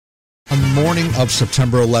On the morning of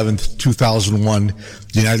September 11th, 2001,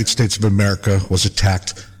 the United States of America was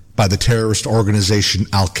attacked by the terrorist organization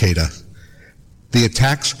Al-Qaeda. The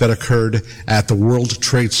attacks that occurred at the World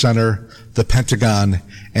Trade Center, the Pentagon,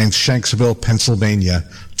 and Shanksville, Pennsylvania,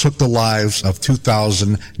 took the lives of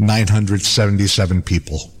 2,977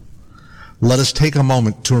 people. Let us take a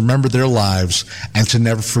moment to remember their lives and to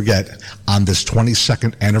never forget on this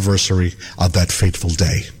 22nd anniversary of that fateful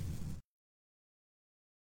day.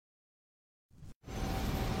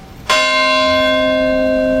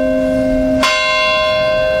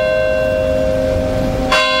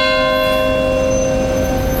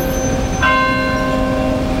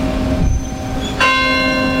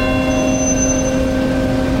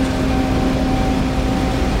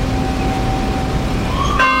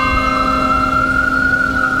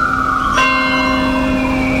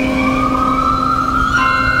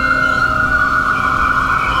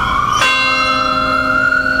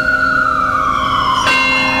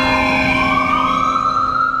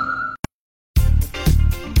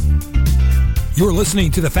 You're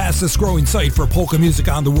listening to the fastest growing site for polka music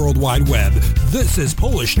on the World Wide Web. This is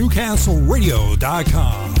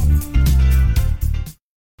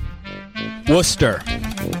PolishNewcastleRadio.com. Worcester.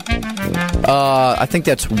 I think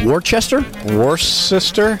that's Worcester?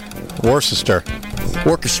 Worcester? Worcester.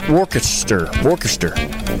 Worcester. Worcester. Worcester.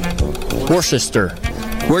 Worcester.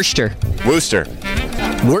 Worcester.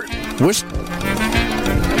 Worcester.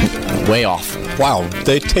 Way off. Wow,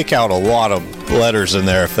 they take out a lot of letters in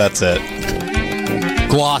there if that's it.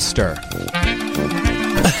 Gloucester.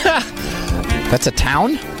 That's a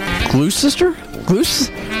town? Gloucester?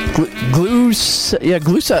 Gloucester?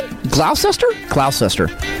 Gloucester?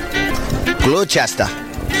 Gloucester.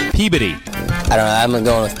 Peabody. I don't know. I'm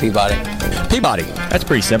going with Peabody. Peabody. That's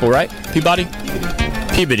pretty simple, right? Peabody?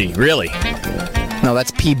 Peabody, really? No,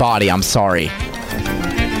 that's Peabody. I'm sorry.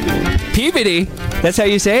 Peabody? That's how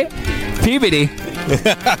you say it? Peabody.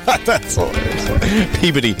 That's hilarious.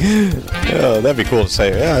 Peabody. Oh, that'd be cool to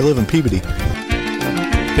say. Yeah, I live in Peabody.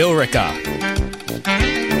 Billerica.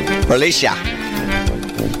 Alicia.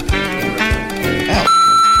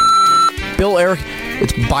 Bill Eric.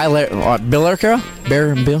 It's Billerica?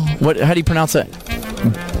 Bill? What? How do you pronounce that?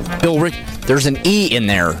 Bill Rick. There's an E in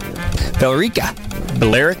there. Billerica.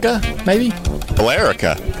 Billerica, maybe?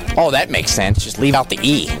 Billerica. Oh, that makes sense. Just leave out the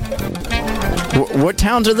E. What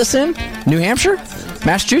towns are this in? New Hampshire?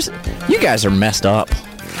 Massachusetts? You guys are messed up.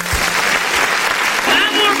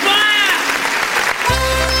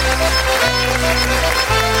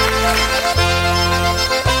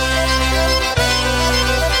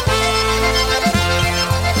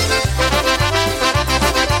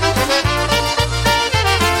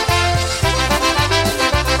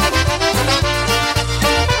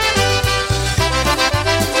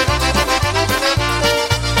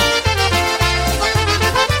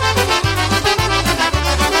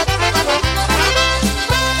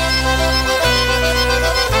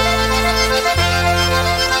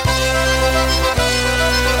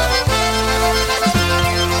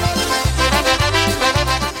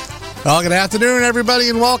 Well, good afternoon, everybody,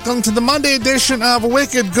 and welcome to the Monday edition of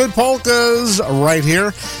Wicked Good Polkas right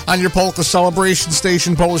here on your polka celebration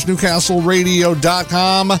station,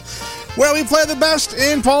 PolishNewcastleRadio.com, where we play the best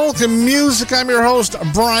in polka music. I'm your host,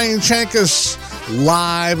 Brian Chankus,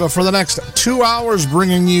 live for the next 2 hours,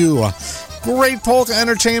 bringing you great polka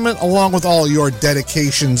entertainment along with all your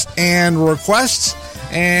dedications and requests.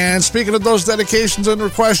 And speaking of those dedications and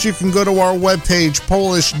requests, you can go to our webpage,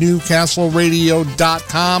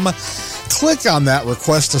 PolishNewcastleRadio.com. Click on that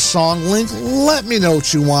request a song link. Let me know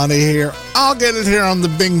what you want to hear. I'll get it here on the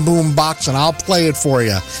Bing Boom Box, and I'll play it for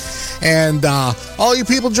you. And all you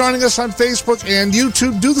people joining us on Facebook and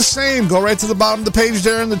YouTube, do the same. Go right to the bottom of the page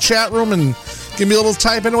there in the chat room and give me a little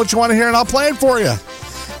type in what you want to hear, and I'll play it for you.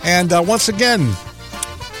 And once again,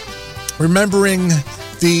 remembering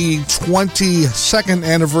the 22nd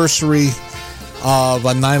anniversary of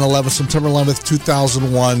 9/11, September 11th,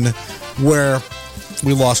 2001, where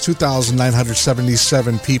we lost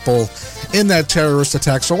 2,977 people in that terrorist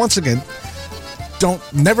attack. So once again,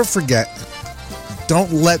 never forget,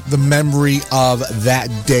 don't let the memory of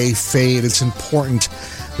that day fade. It's important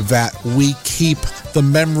that we keep the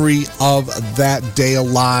memory of that day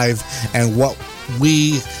alive and what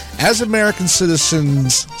we as American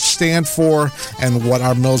citizens stand for and what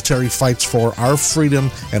our military fights for, our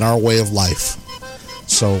freedom and our way of life.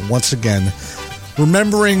 So once again,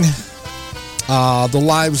 remembering the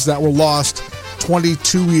lives that were lost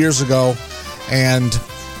 22 years ago, and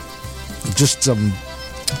just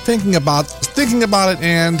thinking about it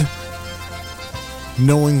and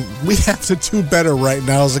knowing we have to do better right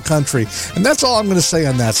now as a country. And that's all I'm going to say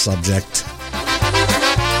on that subject.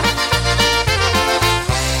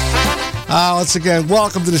 Once again,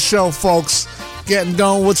 welcome to the show, folks. Getting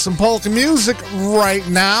going with some polka music right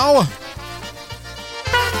now.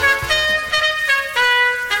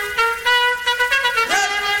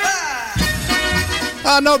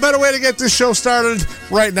 No better way to get this show started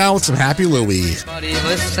right now with some Happy Louie. Buddy,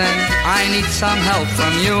 listen, I need some help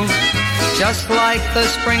from you. Just like the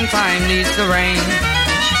springtime needs the rain.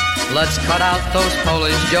 Let's cut out those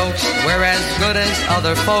Polish jokes. We're as good as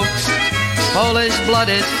other folks. Polish blood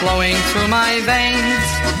is flowing through my veins.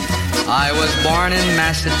 I was born in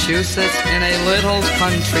Massachusetts in a little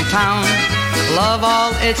country town. Love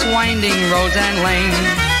all its winding roads and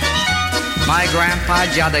lanes. My grandpa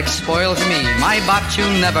Jadek spoils me, my babciu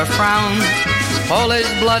never frowns. Polish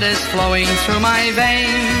blood is flowing through my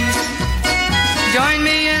veins. Join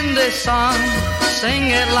me in this song, sing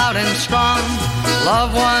it loud and strong.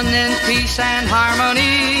 Love one in peace and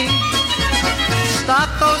harmony. Stop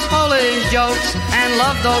those Polish jokes and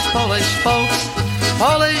love those Polish folks.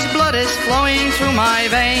 Polish blood is flowing through my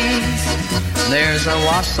veins. There's a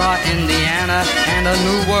Warsaw, Indiana, and a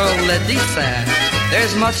New World, Ledice.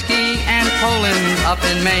 There's Muskie and Poland up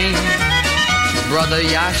in Maine. Brother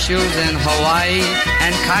Yashu's in Hawaii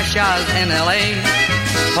and Kasha's in L.A.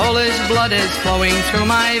 Polish blood is flowing through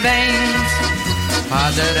my veins.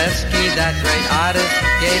 Paderewski, that great artist,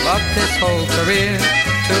 gave up his whole career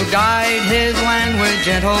to guide his land with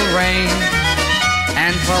gentle rain.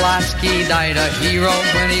 And Pulaski died a hero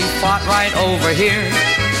when he fought right over here.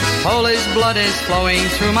 Polish blood is flowing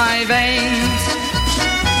through my veins.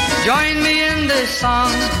 Join me in this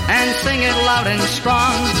song and sing it loud and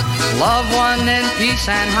strong. Love one in peace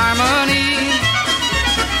and harmony.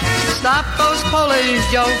 Stop those Polish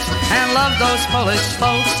jokes and love those Polish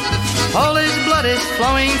folks. Polish blood is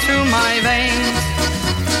flowing through my veins.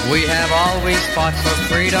 We have always fought for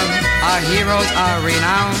freedom. Our heroes are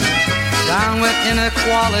renowned. Down with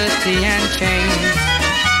inequality and change.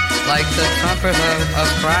 Like the trumpet of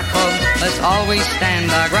Krakow, let's always stand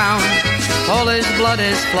our ground. Polish blood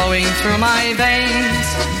is flowing through my veins.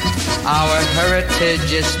 Our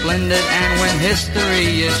heritage is splendid, and when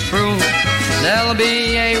history is true, there'll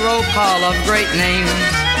be a roll call of great names.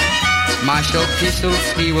 Marshal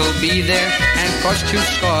Piłsudski will be there, and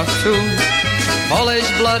Kosciuszko too. Polish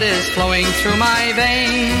blood is flowing through my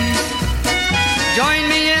veins. Join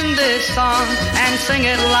me in this song and sing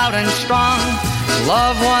it loud and strong.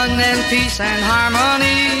 Love one in peace and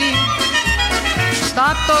harmony.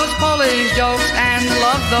 Stop those Polish jokes and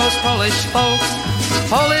love those Polish folks.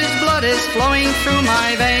 Polish blood is flowing through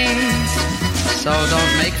my veins. So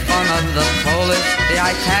don't make fun of the Polish, the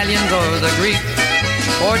Italians or the Greek,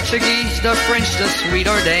 Portuguese, the French, the Swede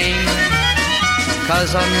or Dane.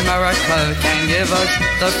 'Cause America can give us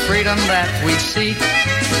the freedom that we seek.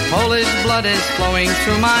 Polish blood is flowing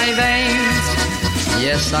through my veins.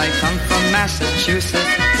 Yes, I come from Massachusetts,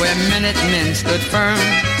 where Minutemen stood firm,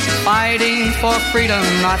 fighting for freedom,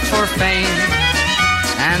 not for fame.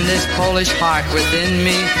 And this Polish heart within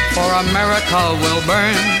me for America will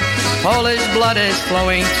burn. Polish blood is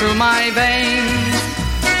flowing through my veins.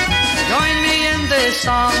 Join me in this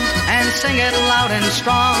song and sing it loud and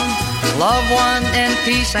strong. Love one in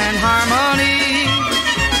peace and harmony.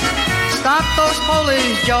 Stop those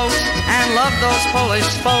Polish jokes and love those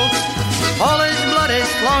Polish folks. Polish blood is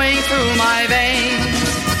flowing through my veins.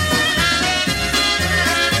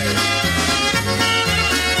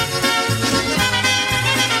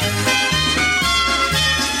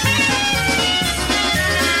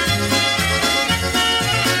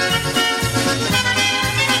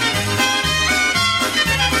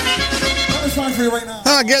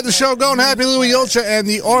 Getting the show going. Happy Louie Yulcha and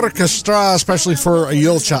the orchestra, especially for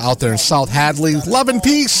Yulcha out there in South Hadley. Love and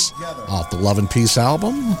Peace off the Love and Peace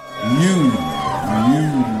album. You.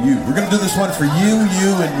 We're going to do this one for you,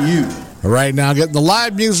 and you. Right now, getting the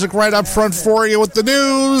live music right up front for you with the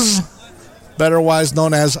news, betterwise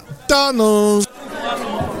known as the news.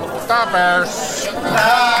 The Bears. The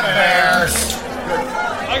Bears.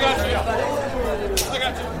 I got you.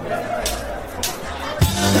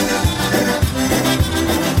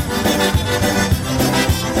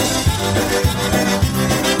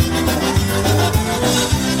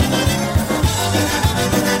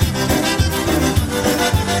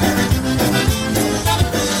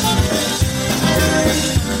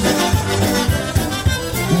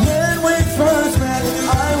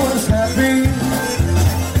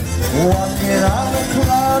 Walking on a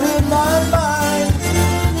cloud in my mind.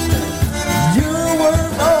 You were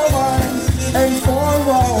all mine, and for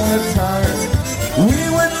all the time we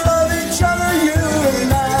would love each other, you and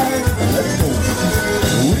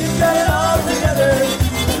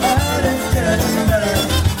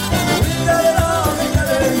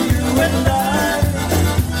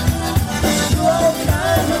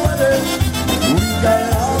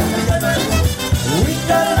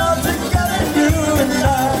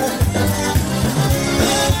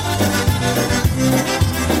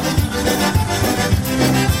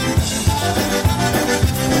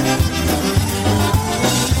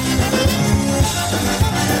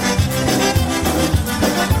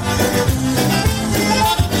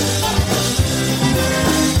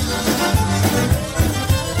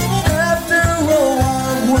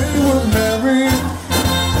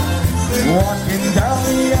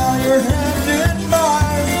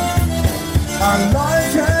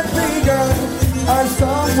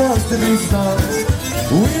supposed to be stars.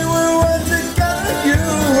 We were one together, you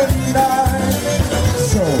and I.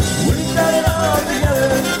 So we got it all together,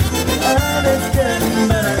 and it's getting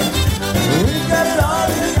better. We got it all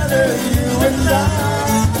together, you and I.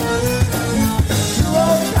 Through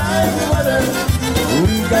all kinds of weather,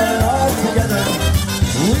 we got it all together.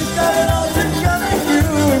 We got it all together, you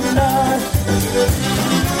and I.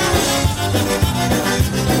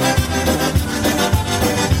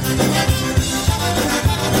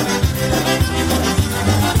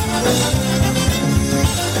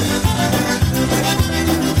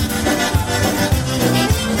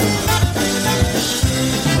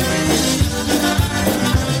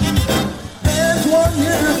 There's one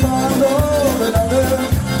year followed another.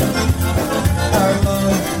 Our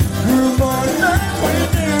love grew more than we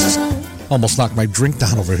knew. Almost knocked my drink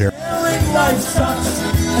down over here. Sharing life sucks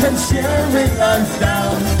and sharing life's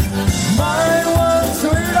down. My one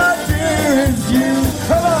sweetheart dear is you.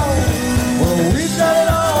 Come on. Well, we got it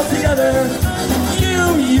all together. You.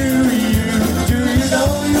 Do you know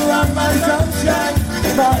you are my sunshine,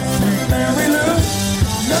 my sweet Mary Lou?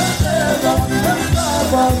 You're there on the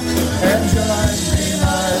top of Angela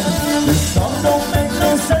mine. This song don't make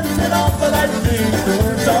no sense at all, but I think the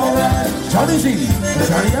words alright. Charlie Z,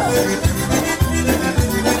 Charlie L.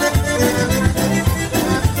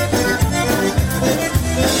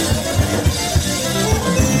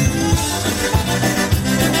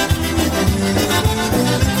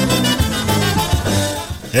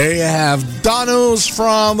 There you have Donos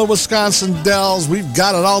from the Wisconsin Dells. We've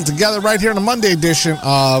got it all together right here in the Monday edition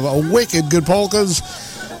of Wicked Good Polkas,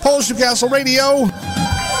 Polish Newcastle Radio.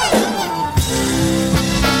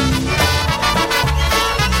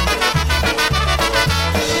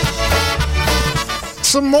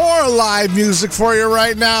 Some more live music for you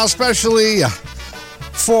right now, especially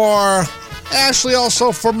for Ashley,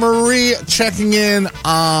 also for Marie, checking in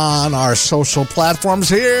on our social platforms.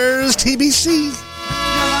 Here's TBC.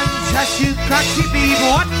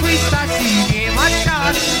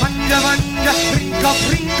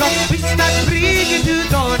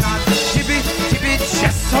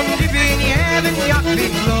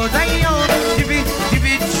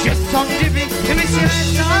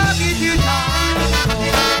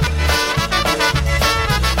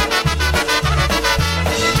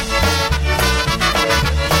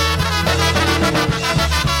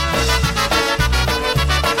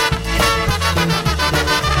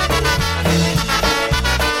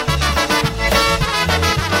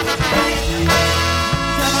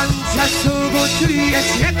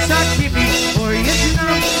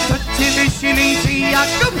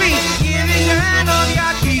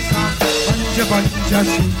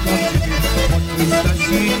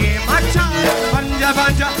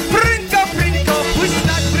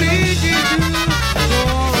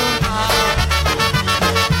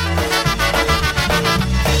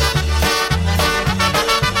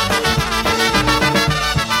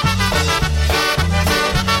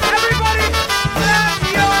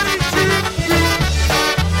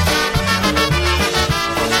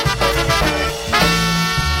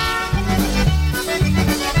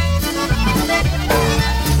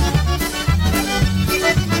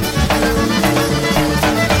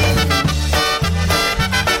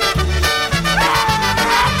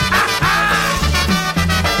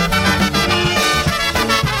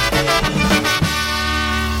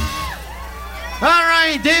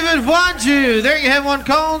 There you have one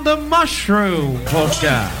called the Mushroom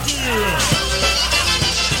Polka.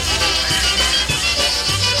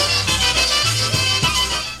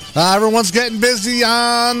 Everyone's getting busy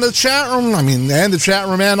on the chat room. And the chat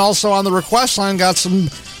room, and also on the request line. Got some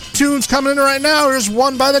tunes coming in right now. Here's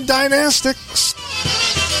one by the Dynastics.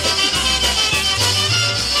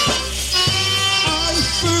 I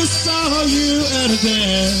first saw you at a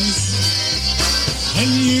dance, and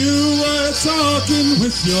you were talking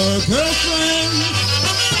with your girlfriend.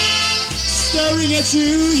 Staring at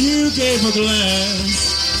you, you gave a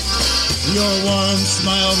glance. Your warm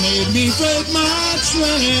smile made me break my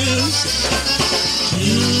trance.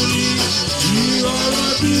 Beauty, you are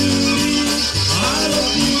a beauty. I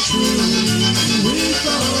love you truly with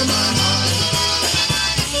all my heart.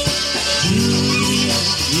 Beauty,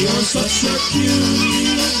 you're such a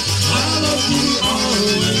cutie. I love you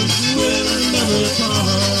always, we'll never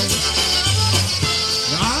part.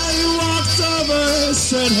 I walked over,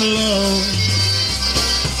 said hello.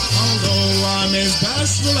 Although I'm as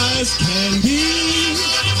bashful as can be,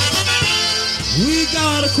 we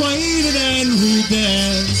got acquainted and we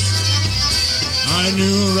danced. I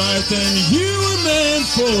knew right then you were meant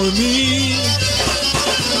for me.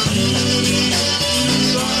 Beauty,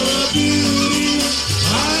 you are a beauty.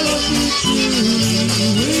 I love you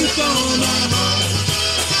truly. with all my heart.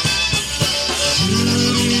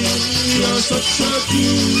 Judy, you're such a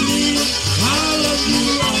beauty. I love you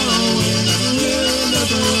always, we'll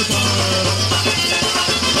never part.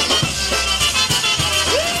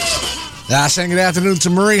 Saying good afternoon to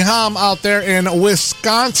Marie Hom out there in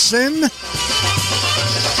Wisconsin.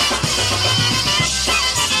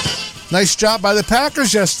 Nice job by the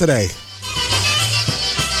Packers yesterday.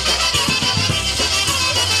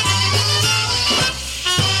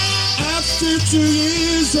 After 2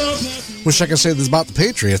 years of Wish I could say this about the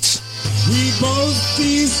Patriots. we both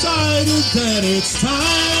decided that it's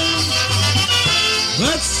time.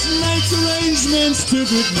 Let's make arrangements to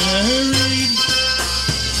get married.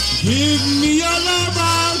 Give me your love,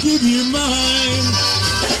 I'll give you mine.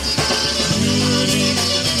 Judy,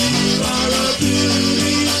 you are a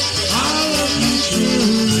beauty. I love you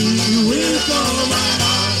truly with all my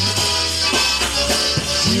heart.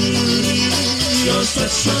 Judy, you're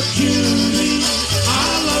such a cutie.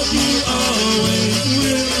 I love you always,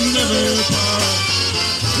 we'll never part.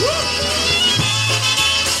 Woo!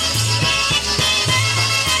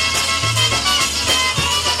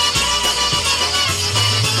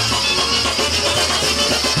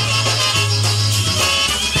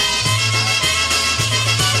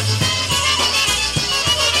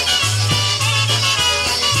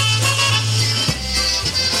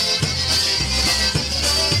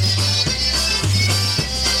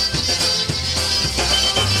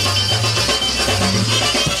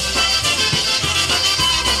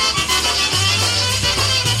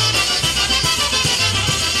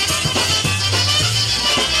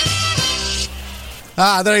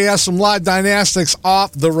 There you have some live dynastics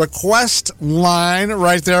off the request line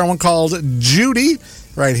right there. One called Judy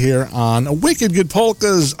right here on Wicked Good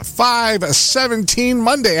Polkas 5/17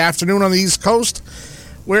 Monday afternoon on the East Coast,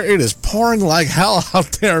 where it is pouring like hell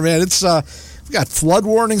out there, man. It's we got flood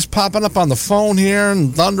warnings popping up on the phone here,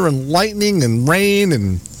 and thunder and lightning and rain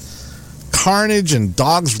and carnage and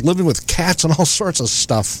dogs living with cats and all sorts of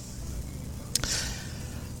stuff.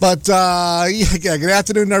 But, yeah, good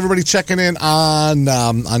afternoon to everybody checking in on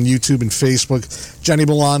YouTube and Facebook. Jenny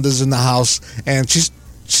Belanda's in the house, and she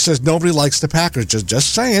says nobody likes the Packers,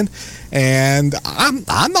 just saying. And I'm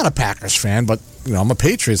not a Packers fan, but, you know, I'm a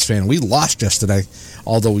Patriots fan. We lost yesterday,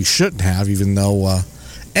 although we shouldn't have, even though,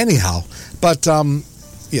 anyhow. But,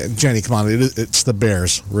 yeah, Jenny, come on, it's the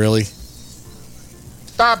Bears, really?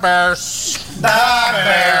 The Bears. The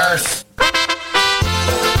Bears.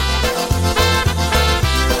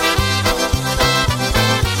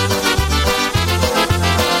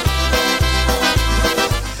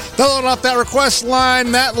 Filling off that request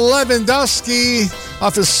line, Matt Lewandowski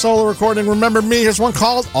off his solo recording, Remember Me. Here's one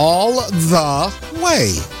called All the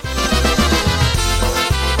Way.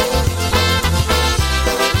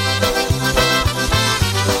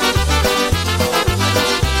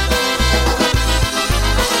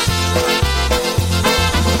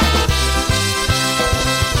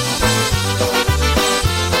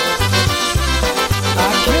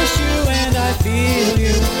 I kiss you and I feel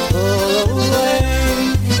you pull away.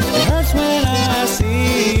 It hurts when I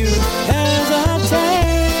see you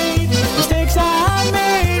hesitate. Mistakes I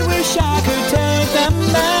made, wish I could take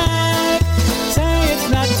them back.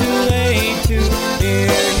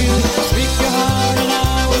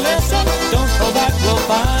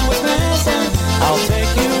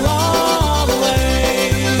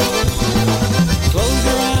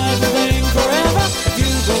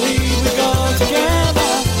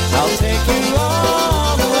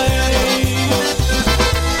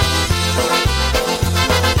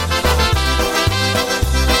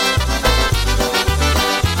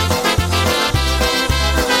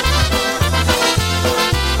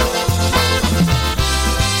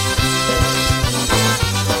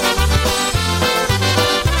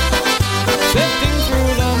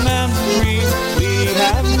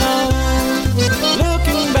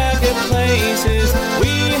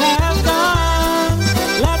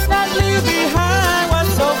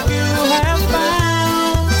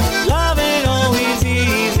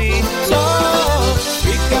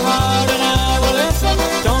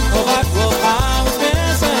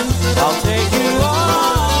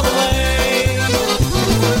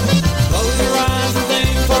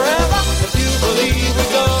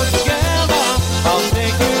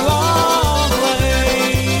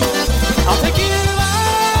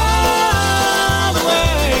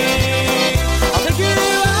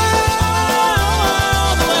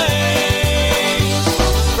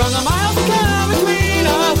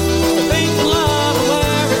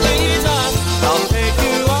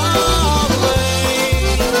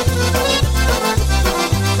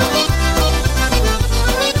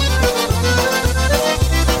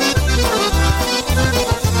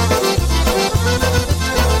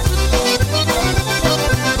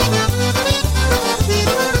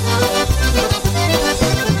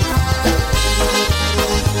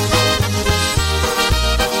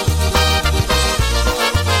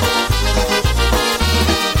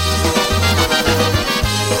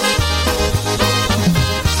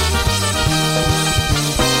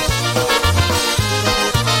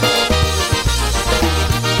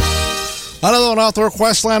 Another one off the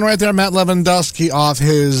request line right there, Matt Lewandowski off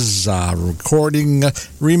his recording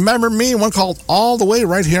Remember Me, one called All the Way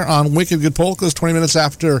right here on Wicked Good Polkas, 20 minutes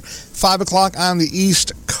after 5 o'clock on the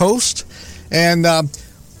East Coast. And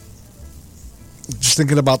just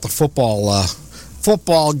thinking about the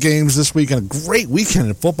football games this weekend. A great weekend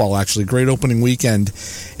in football, actually. Great opening weekend.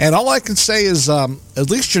 And all I can say is at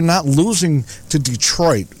least you're not losing to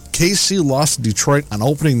Detroit. KC lost to Detroit on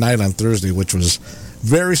opening night on Thursday, which was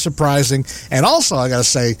very surprising. And also, I got to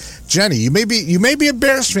say, Jenny, you may be a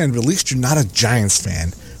Bears fan, but at least you're not a Giants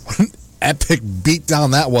fan. What an epic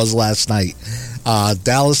beatdown that was last night.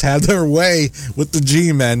 Dallas had their way with the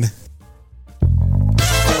G-men.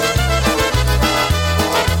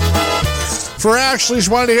 For Ashley, she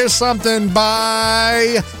wanted to hear something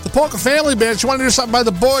by the Polka Family Band. She wanted to hear something by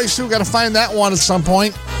the boys, too. Got to find that one at some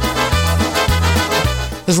point.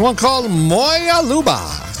 There's one called Moja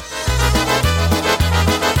Luba.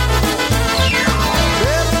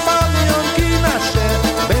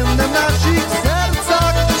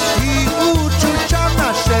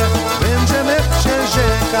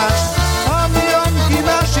 Pamiątki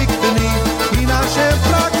naszych dni i nasze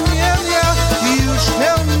pragnienia już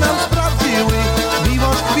się nam sprawdziły,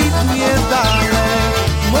 miłość kwitnie dalej.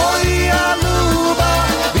 Moja luba,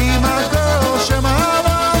 be my girl,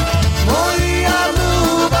 Shemala. Moja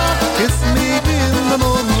luba, kiss me in the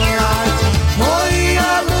moonlight.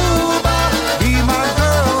 Moja luba, be my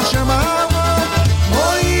girl, Shemala.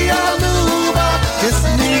 Moja luba, kiss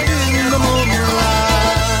me in the moonlight.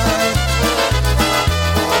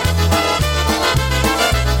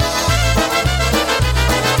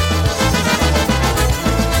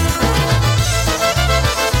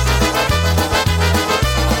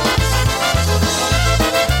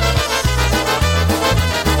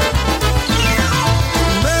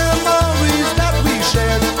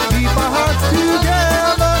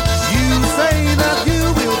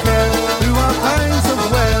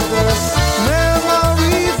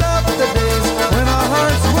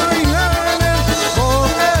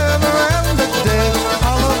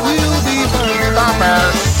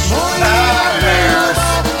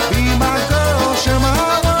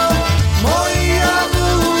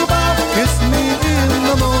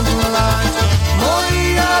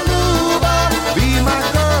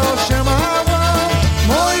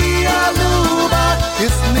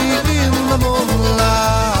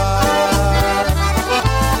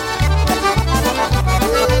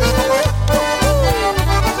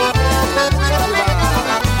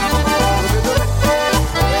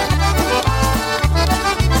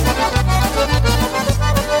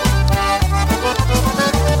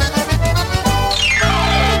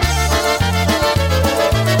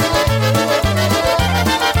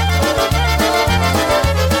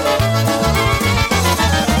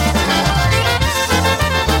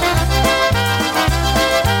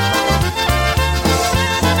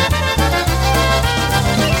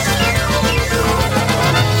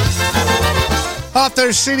 Off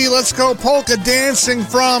their CD, Let's Go Polka Dancing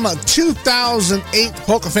from 2008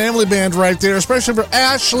 Polka Family Band right there, especially for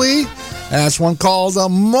Ashley. That's one called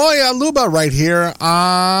Moja Luba right here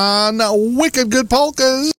on Wicked Good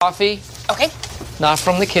Polkas. Coffee. Okay. Not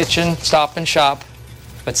from the kitchen, Stop and Shop.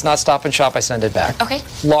 If it's not Stop and Shop, I send it back. Okay.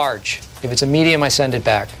 Large. If it's a medium, I send it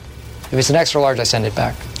back. If it's an extra large, I send it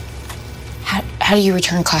back. How do you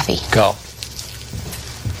return coffee? Go.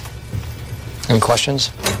 Any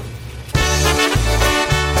questions?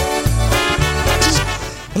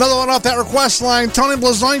 Another one off that request line, Tony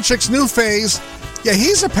Blazonczyk's new phase. Yeah,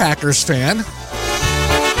 he's a Packers fan.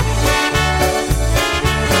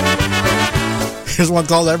 Here's one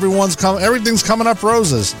called Everything's Coming Up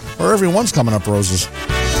Roses, or Everyone's Coming Up Roses.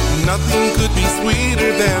 Nothing could be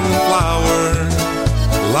sweeter than flower,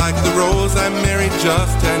 like the rose I married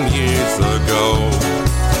just 10 years ago.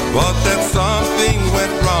 But that something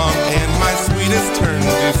went wrong and my sweetest turned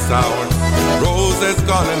to sour. Rose has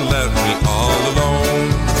gone and left me all alone.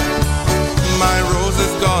 My rose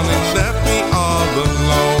is gone and left me all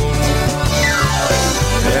alone.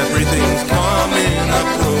 Everything's coming up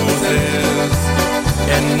roses,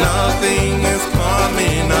 and nothing is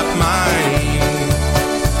coming up mine.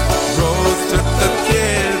 Rose took the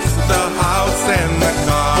kids, the house and the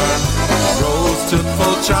car. Rose took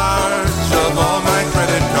full charge of all my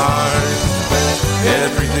credit cards.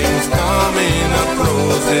 Everything's coming up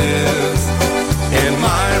roses, and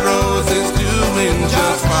my rose is doing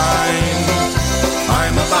just fine.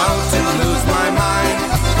 I'm about to lose my mind,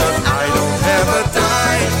 'cause I don't have a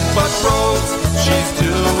dime. But Rose, she's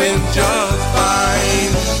doing just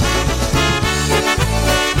fine.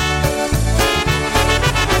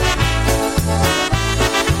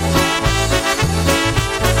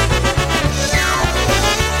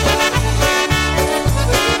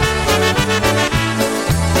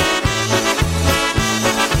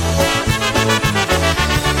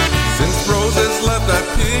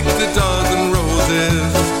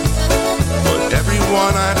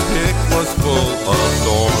 one I picked was full of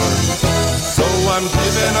thorns. So I'm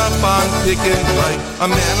giving up on picking, like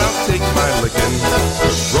a man I'll take my licking.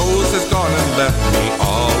 'Cause Rose has gone and left me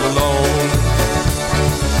all alone.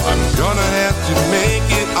 I'm gonna have to make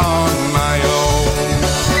it on my own.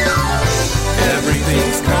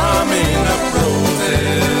 Everything's coming up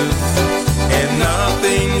roses, and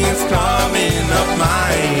nothing is coming up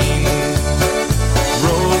mine.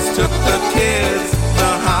 Rose took the kids,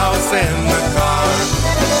 the house and the car.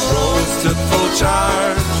 Rose took full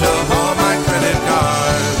charge of all my credit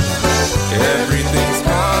cards. Everything's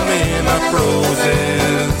coming up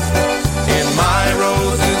roses, and my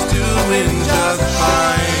Rose is doing just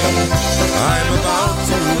fine. I'm about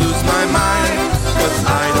to lose my mind, 'cause I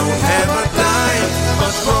don't have a dime,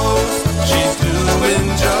 but Rose, she's doing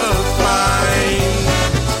just fine.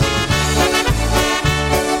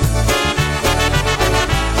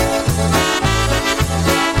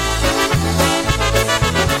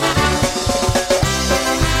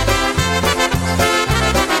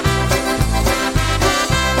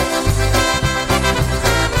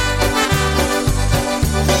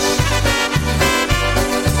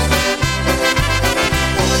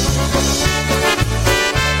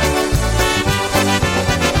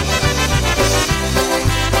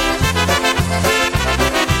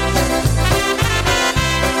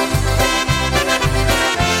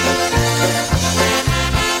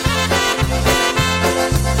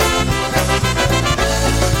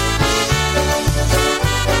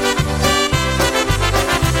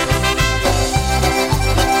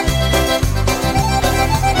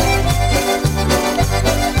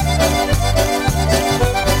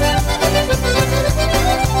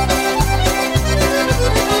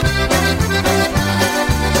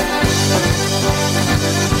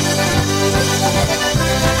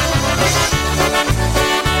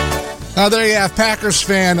 There you have Packers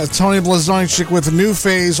fan Tony Blazonczyk with a new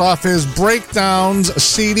phase off his Breakdowns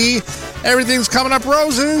CD. Everything's coming up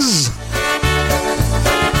roses.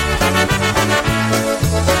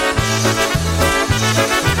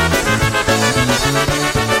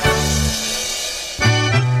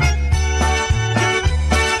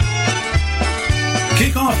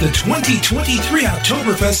 Kick off the 2023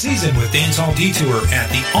 Oktoberfest season with Dancehall Detour at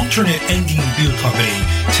the Alternate Ending Beer Company,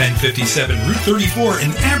 1057 Route 34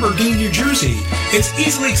 in Aberdeen, New Jersey. It's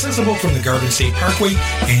easily accessible from the Garden State Parkway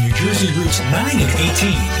and New Jersey routes 9 and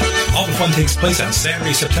 18. All the fun takes place on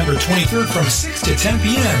Saturday, September 23rd from 6 to 10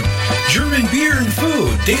 p.m. German beer and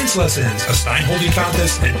food, dance lessons, a Stein holding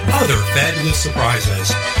contest, and other fabulous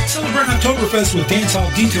surprises. Celebrate Oktoberfest with Dancehall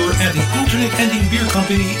Detour at the Alternate Ending Beer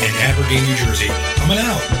Company in Aberdeen, New Jersey. Coming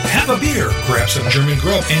out, have a beer, grab some German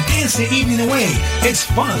grub, and dance the evening away. It's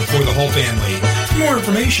fun for the whole family. For more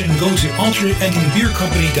information, go to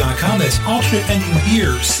alternateendingbeercompany.com. That's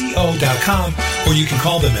alternateendingbeerco.com, or you can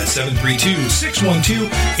call them at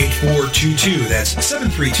 732-612-8422. That's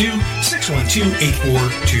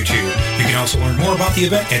 732-612-8422. You can also learn more about the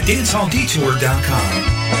event at dancehalldetour.com.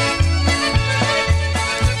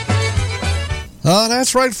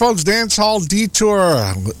 That's right, folks. Dancehall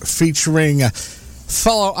Detour featuring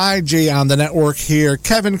fellow IJ on the network here,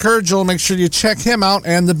 Kevin Kurgel. Make sure you check him out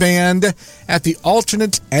and the band at the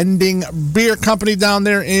Alternate Ending Beer Company down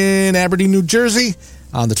there in Aberdeen, New Jersey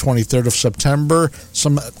on the 23rd of September.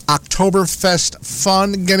 Some Oktoberfest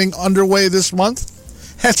fun getting underway this month.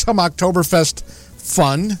 Had some Oktoberfest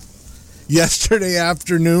fun yesterday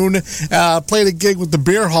afternoon. Played a gig with the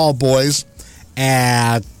Beer Hall Boys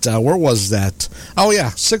at, where was that? Oh,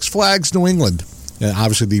 yeah, Six Flags, New England.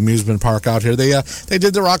 Obviously, the amusement park out here. They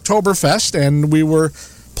did their Oktoberfest, and we were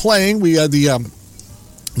playing. We had the honor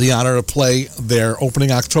to play their opening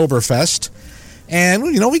Oktoberfest. And,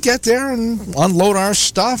 you know, we get there and unload our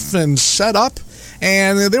stuff and set up.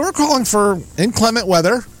 And they were calling for inclement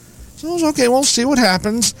weather. So it was okay, we'll see what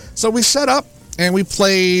happens. So we set up, and we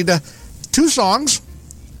played 2 songs.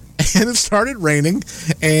 And it started raining,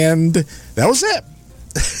 and that was it.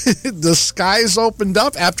 The skies opened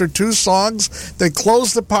up after 2 songs. They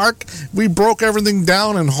closed the park. We broke everything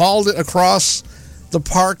down and hauled it across the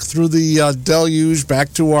park through the deluge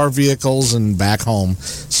back to our vehicles and back home.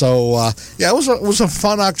 So, yeah, it was a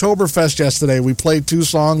fun Oktoberfest yesterday. We played 2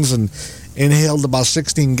 songs and inhaled about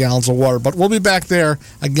 16 gallons of water. But we'll be back there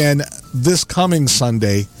again this coming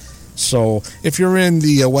Sunday. So if you're in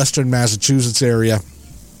the western Massachusetts area,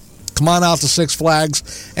 come on out to Six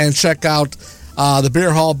Flags and check out the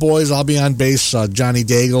Beer Hall Boys. I'll be on bass. Johnny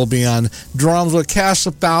Daigle will be on drums with Cast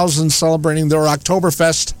of Thousands celebrating their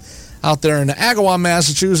Oktoberfest out there in Agawam,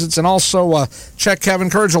 Massachusetts. And also check Kevin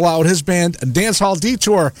Kurgel out with his band Dancehall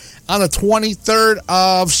Detour on the 23rd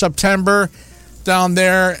of September. down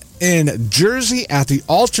there in Jersey at the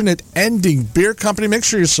Alternate Ending Beer Company. Make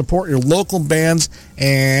sure you support your local bands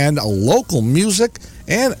and local music.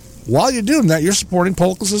 And while you're doing that, you're supporting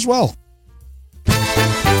Polkas as well.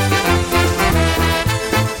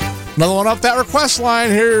 Another one up that request line.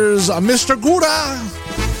 Here's Mr. Gura.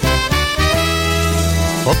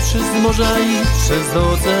 Poprzez morza i przez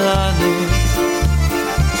oceany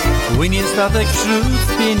płynie statek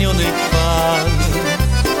wśród pienionych fal,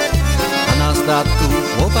 a na statku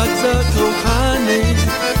chłopak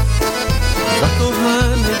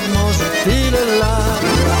zakochany w morzu tyle lat.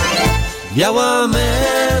 Biała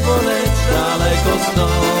mewo, lecz daleko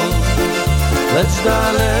stąd, lecz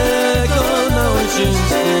daleko na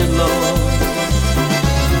ojczysty ląd.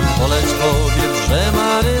 Poleć powiedz, że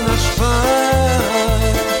marynarz fal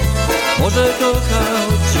może kocha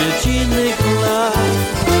od dziecinnych lat.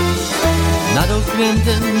 Nad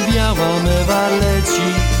okrętem biała mewa leci,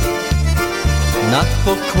 nad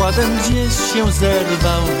pokładem gdzieś się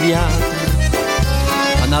zerwał wiatr,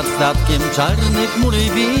 a nad statkiem czarne chmury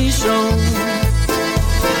wiszą,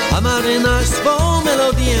 a marynarz swą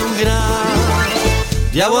melodię gra.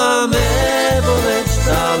 Biała mewo, lecz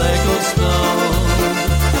daleko stąd,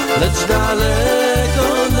 lecz daleko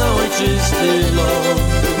na ojczysty ląd.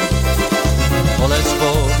 Poleć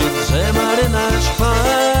powiedz, że marynarz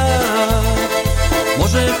fal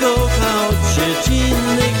może kocha od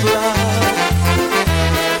dziecinnych lat.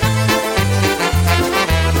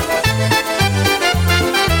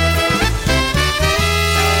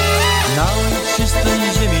 Na ojczystej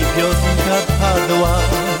ziemi piosenka padła,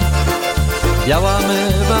 biała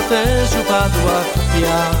mewa też upadła w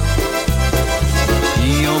piach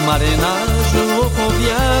i o marynarzu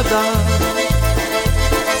opowiada,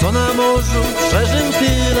 co na morzu przeżył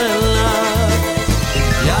tyle lat.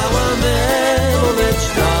 Biała mewo, lecz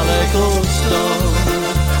daleko stąd,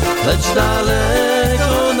 lecz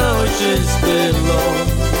daleko na ojczysty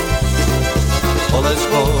ląd. Poleć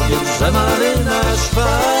powiedz, że marynarz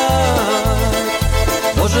fal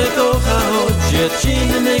może kocha od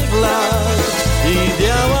dziecinnych lat. I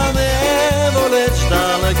biała mewo, lecz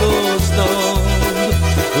daleko stąd,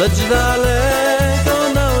 lecz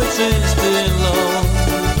daleko na ojczysty ląd.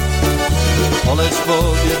 Poleć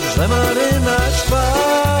powiedz, że marynarz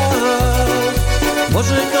fal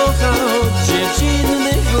może kocha od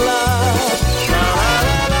dziecinnych lat.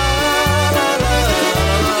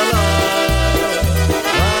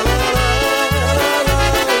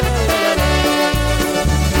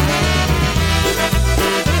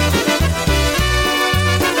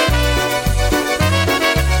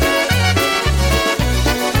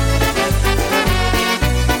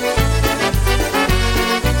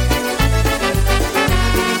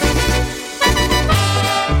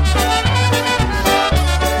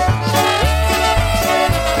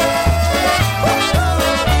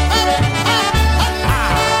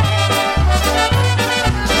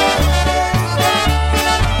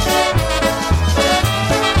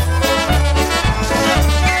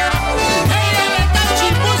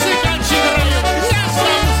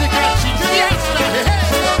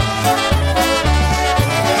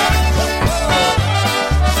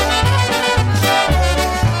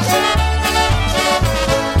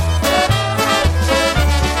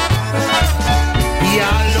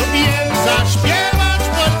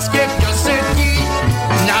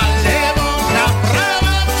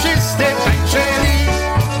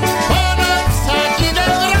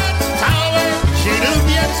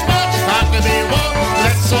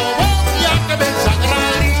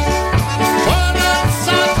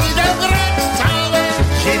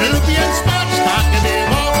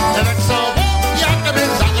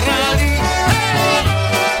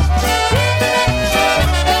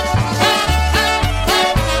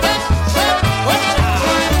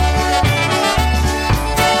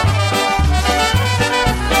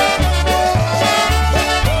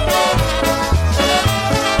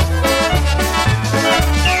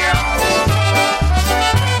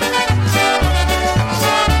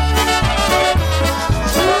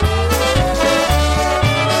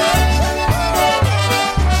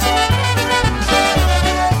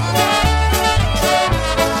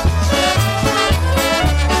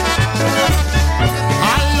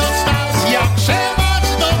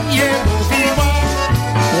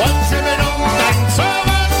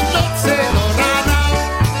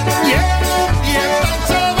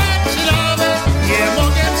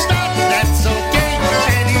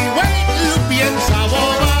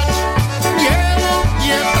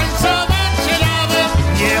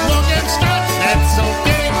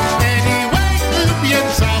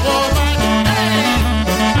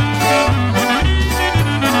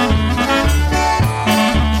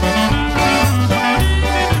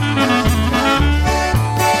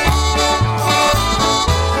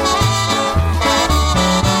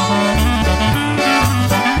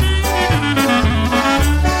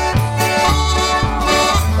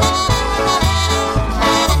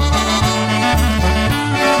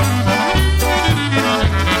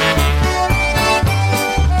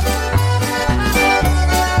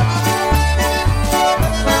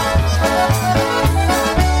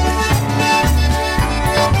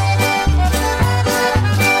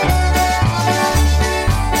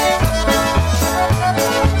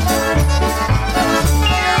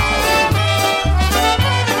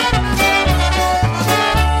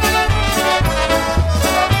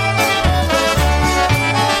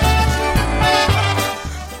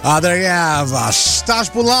 There you have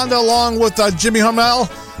Stash Bulanda along with Jimmy Hummel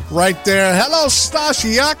right there. Hello, Stash.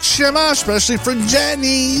 Yak Shema, especially for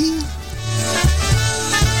Jenny.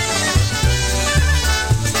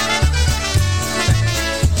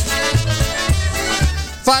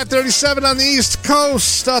 .537 on the East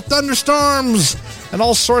Coast. Thunderstorms and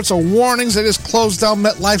all sorts of warnings. They just closed down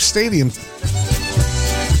MetLife Stadium.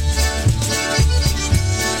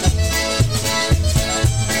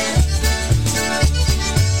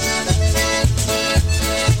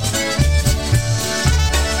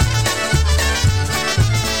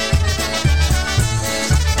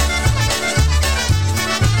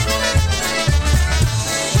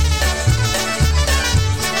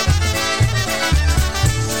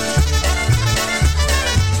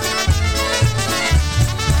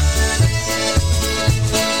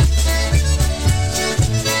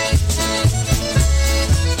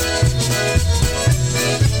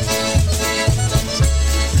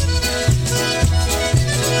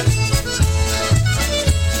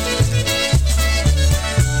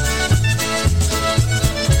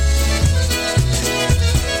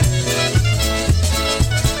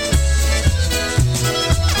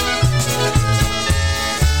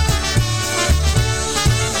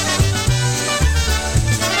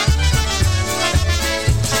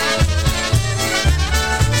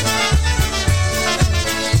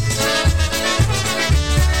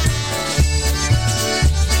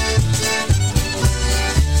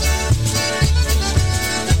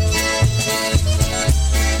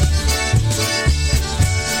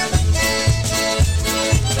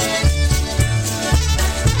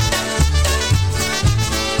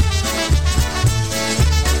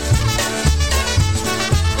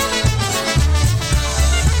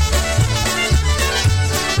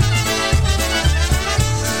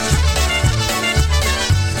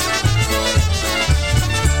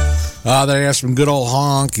 There you have some good old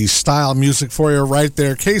honky style music for you right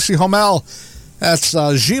there. Casey Hummel, that's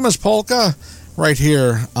Zima's Polka right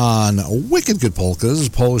here on Wicked Good Polkas,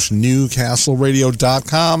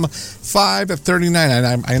 PolishNewcastleRadio.com,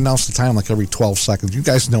 5:39. I announce the time like every 12 seconds. You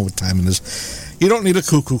guys know what time it is. You don't need a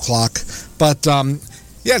cuckoo clock. But,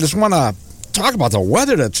 yeah, just want to talk about the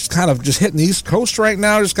weather that's kind of just hitting the East Coast right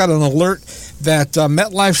now. Just got an alert that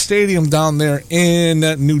MetLife Stadium down there in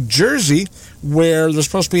New Jersey, where they're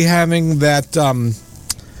supposed to be having that,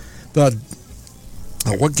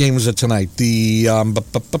 what game is it tonight? The,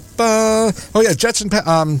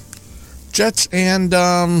 Jets and,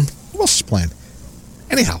 who else is playing?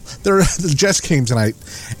 Anyhow, the Jets came tonight,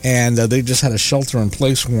 and they just had a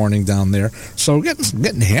shelter-in-place warning down there. So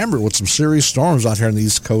getting hammered with some serious storms out here on the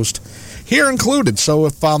East Coast, here included. So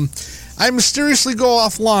if I mysteriously go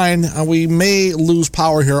offline, we may lose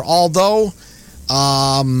power here, although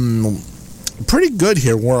pretty good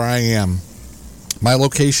here where I am. My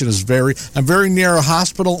location is I'm very near a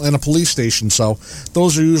hospital and a police station, so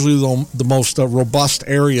those are usually the most robust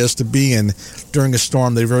areas to be in during a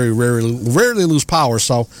storm. They very rarely lose power,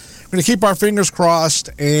 so we're going to keep our fingers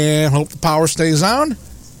crossed and hope the power stays on.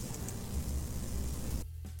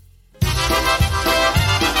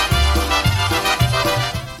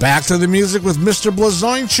 Back to the music with Mr.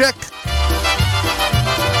 Blazonczyk.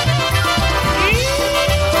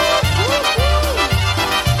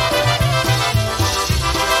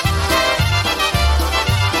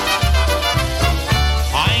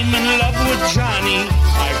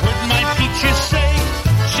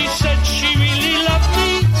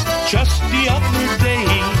 Just the other day,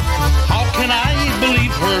 how can I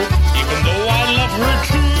believe her, even though I love her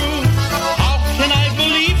true? How can I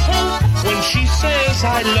believe her when she says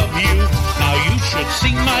I love you? Now you should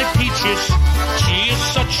see my peaches, she is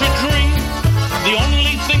such a dream. The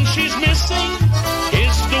only thing she's missing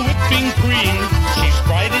is the whipping cream. She's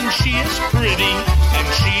bright and she is pretty, and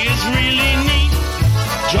she is really neat.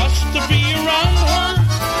 Just to be around her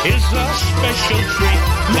is a special treat.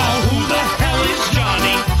 Now who the hell is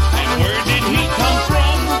Johnny? Where did he come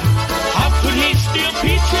from? How could he steal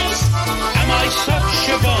peaches? Am I such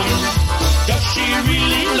a bum? Does she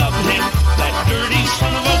really love him, that dirty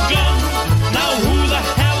son of a gun? Now who the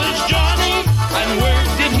hell is Johnny? And where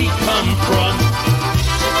did he come from?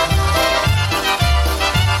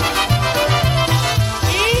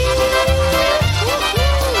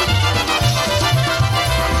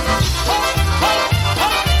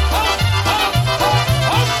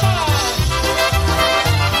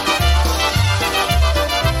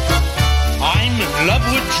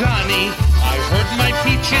 Johnny, I heard my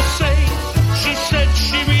peaches say, she said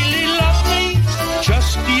she really loved me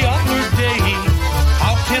just the other day.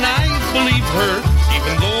 How can I believe her,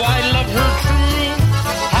 even though I love her true?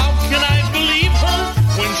 How can I believe her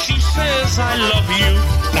when she says I love you?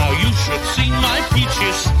 Now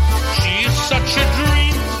delicious. She is such a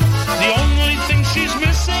dream. The only thing she's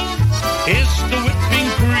missing is the whipping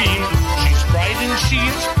cream. She's bright and she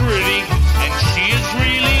is pretty, and she is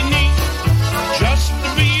really neat. Just to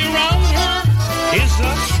be around her is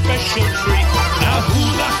a special treat. Now who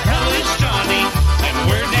the hell is Johnny, and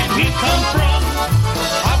where did he come from?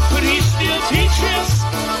 How could he steal peaches?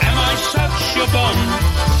 Am I such a bum?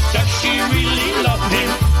 Does she really love him,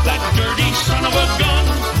 that dirty son of a gun?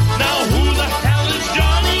 Now who the hell is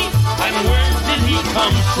Johnny, and where did he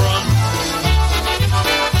come from?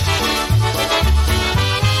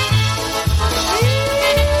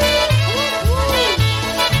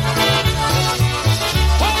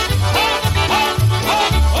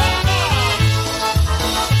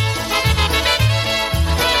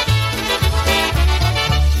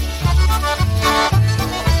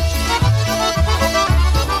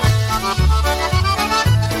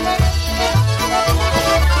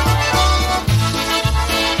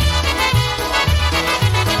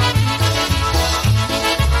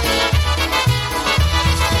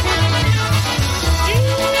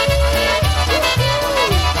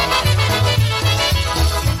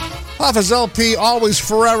 Off his LP, Always,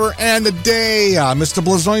 Forever, and a Day. Mr.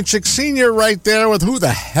 Blazonczyk Sr. right there with Who the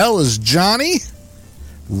Hell is Johnny?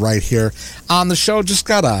 Right here on the show. Just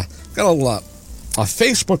got a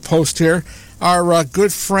Facebook post here. Our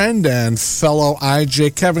good friend and fellow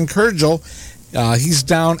IJ Kevin Kurgel, he's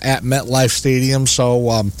down at MetLife Stadium,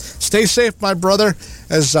 so stay safe, my brother,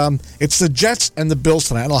 as it's the Jets and the Bills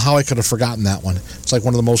tonight. I don't know how I could have forgotten that one. It's like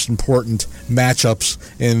one of the most important matchups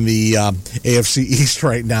in the AFC East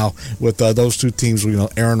right now with those two teams. You know,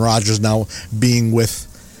 Aaron Rodgers now being with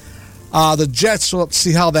the Jets, so let's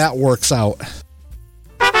see how that works out.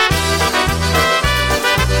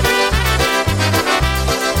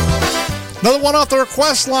 Another one off the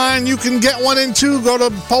request line. You can get one in too. Go to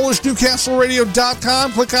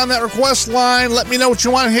PolishNewcastleRadio.com. Click on that request line. Let me know what you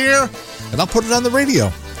want to hear, and I'll put it on the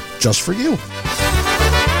radio just for you.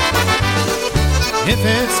 If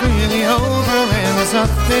it's really over and there's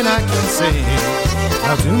nothing I can say,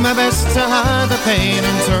 I'll do my best to hide the pain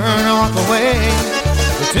and turn and walk away.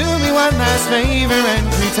 But do me one last favor and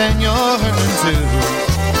pretend you're hurting too.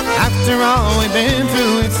 After all we've been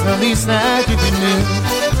through, it's the least that you can do.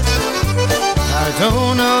 I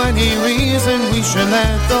don't know any reason we should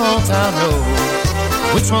let the whole town know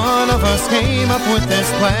which one of us came up with this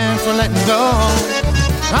plan for letting go.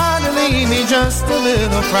 Trying to leave me just a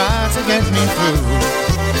little pride to get me through.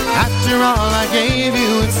 After all I gave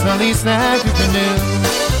you, it's the least that you can do.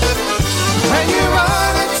 When you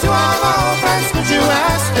run into all our friends, could you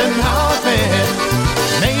ask them how it's been?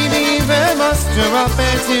 Maybe even muster up a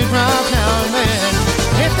teardrop now and then.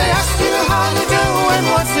 If they ask you how you do and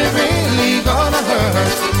what's it really gonna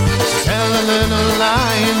hurt, tell a little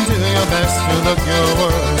lie and do your best to look your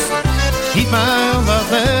worst. Keep my own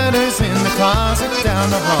love letters in the closet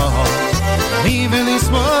down the hall. Leave at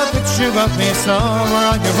least one picture of me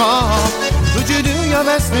somewhere on your wall. Could you do your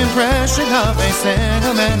best impression of a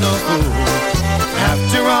sentimental fool?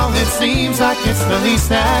 After all, it seems like it's the least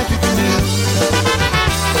that you can do.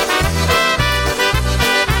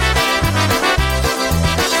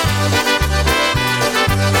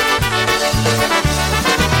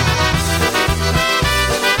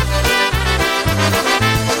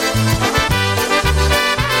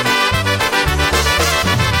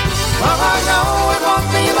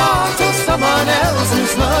 Someone else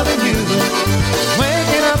who's loving you,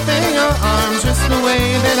 waking up in your arms just the way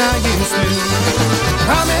that I used to.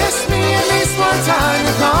 Promise me at least one time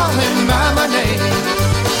you're calling by my name.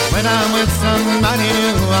 When I'm with somebody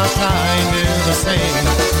new, I'll try and do the same.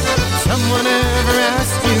 Someone ever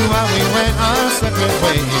asked you why we went our separate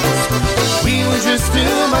ways? We were just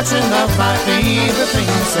too much in love, might be the thing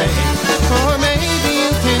to say. Or maybe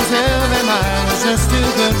you can tell them I was just too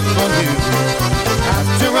good for you.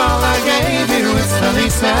 After all I gave you, it's the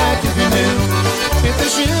least that you can do. If the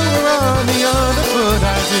shoe were on the other foot,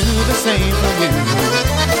 I'd do the same for you.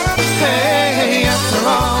 Hey, after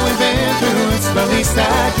all we've been through, it's the least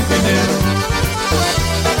that you can do.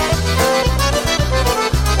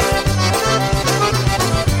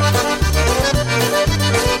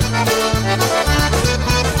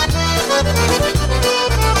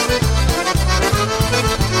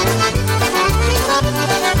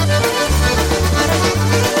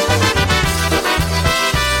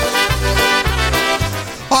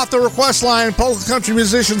 Off the request line, Polka country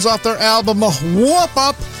musicians off their album Whoop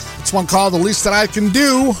Up. It's one called The Least That I Can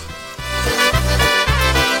Do.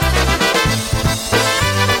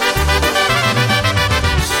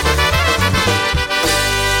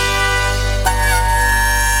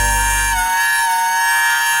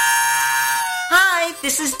 Hi,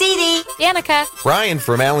 This is Dee Dee. Danica. Ryan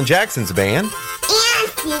from Alan Jackson's band.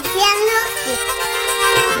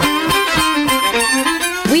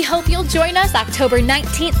 We hope you'll join us October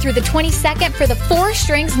 19th through the 22nd for the Four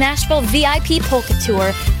Strings Nashville VIP Polka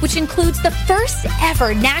Tour, which includes the first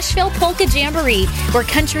ever Nashville Polka Jamboree, where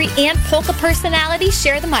country and polka personalities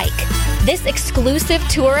share the mic. This exclusive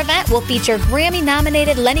tour event will feature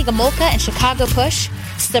Grammy-nominated Lenny Gomulka and Chicago Push,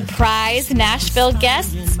 surprise Nashville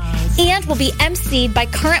guests, and will be emceed by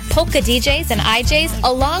current polka DJs and IJs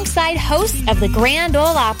alongside hosts of the Grand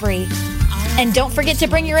Ole Opry. And don't forget to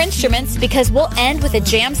bring your instruments, because we'll end with a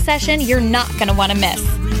jam session you're not going to want to miss.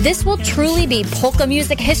 This will truly be polka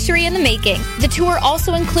music history in the making. The tour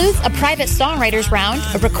also includes a private songwriters round,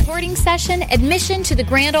 a recording session, admission to the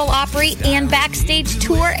Grand Ole Opry and backstage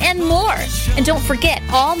tour, and more. And don't forget,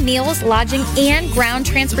 all meals, lodging, and ground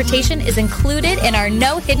transportation is included in our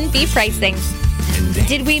no hidden fee pricing.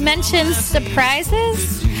 Did we mention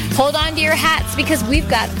surprises? Hold on to your hats, because we've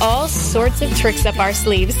got all sorts of tricks up our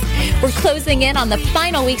sleeves. We're closing in on the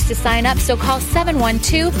final weeks to sign up, so call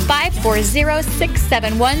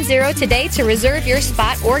 712-540-6710 today to reserve your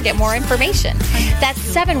spot or get more information. That's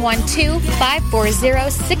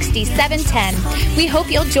 712-540-6710. We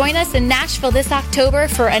hope you'll join us in Nashville this October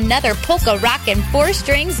for another Polka Rockin' Four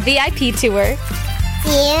Strings VIP tour.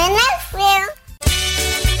 See you in Nashville.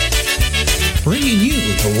 Bringing you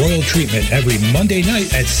the royal treatment every Monday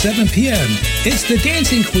night at 7 p.m. It's the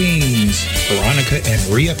Dancing Queens, Veronica and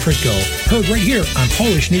Maria Pritko. Heard right here on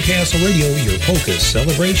Polish Newcastle Radio, your polka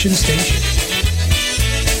celebration station.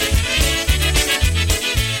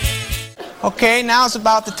 Okay, now's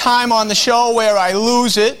about the time on the show where I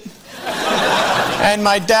lose it. And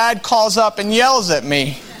my dad calls up and yells at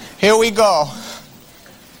me. Here we go.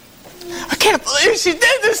 I can't believe she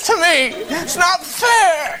did this to me. It's not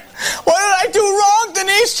fair. What did I do wrong,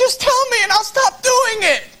 Denise? Just tell me and I'll stop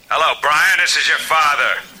doing it. Hello, Brian. This is your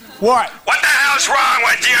father. What? What the hell's wrong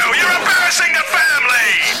with you? You're embarrassing the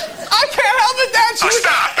family. I can't help it, Dad. She was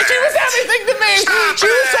everything to me. She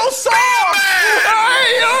was so soft.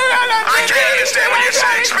 I can't understand what you're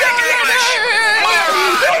saying. Speak English.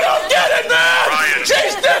 You don't get it, man. Brian.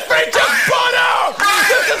 She's different. Just spun out.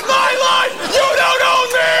 This is my life. You don't own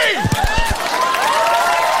me.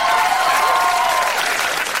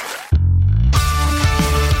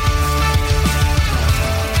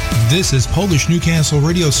 This is Polish Newcastle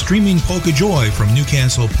Radio streaming Polka Joy from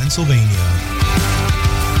Newcastle, Pennsylvania.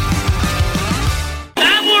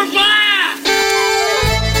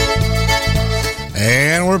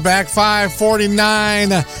 And we're back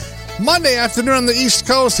 5:49 Monday afternoon on the East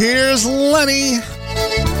Coast. Here's Lenny.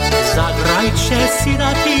 Zagrajcie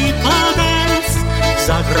sirati pavens,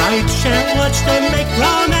 zagrajcie watch them make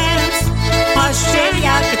romance. Patrzcie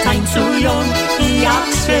jak tańcują i jak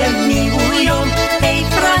się miłują, hej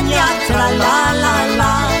Frania tra la la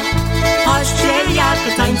la. Patrzcie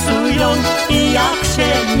jak tańcują i jak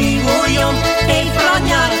się miłują, hej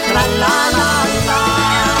Frania tra la la la.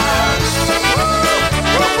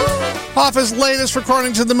 Off his latest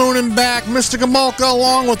recording To the Moon and Back, Mr. Gomulka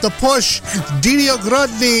along with The Push, Didi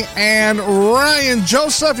Ogrodny, and Ryan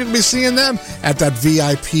Joseph. You'll be seeing them at that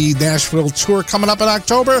VIP Nashville tour coming up in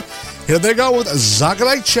October. Here they go with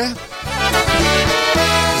Zagrajcie.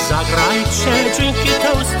 Zagrajcie, drink your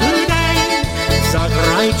toast today.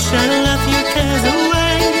 Zagrajcie, let your cares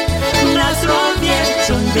away. Na zdrowie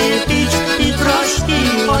ciągle pić i troszki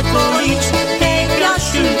odpolić. Hej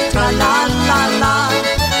Krasiu, tra la la la.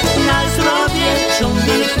 Na zdrowie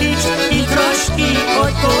ciągle pić i troszki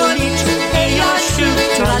odpolić. Hej Jasiu,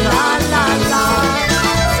 tra la la la.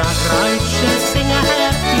 Zagrajcie, sing a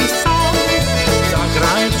happy song.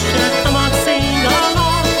 Zagrajcie, come on, sing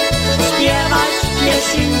along. Śpiewać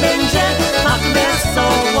pieśń będzie tak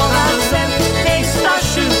wesoło razem. Hej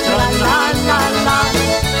Stasiu, tra la la la.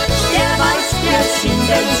 Śpiewać pieśń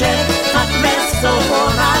będzie tak wesoło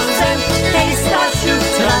razem. Hej Stasiu,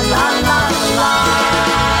 tra la la la.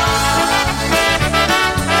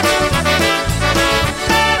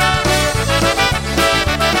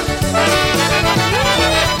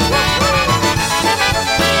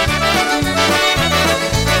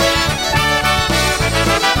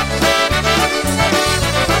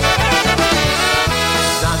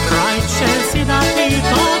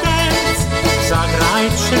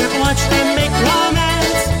 Zagrajcie, watch them make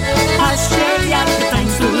romance. Patrzcie jak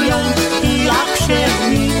tańcują i jak się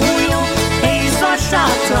miłują.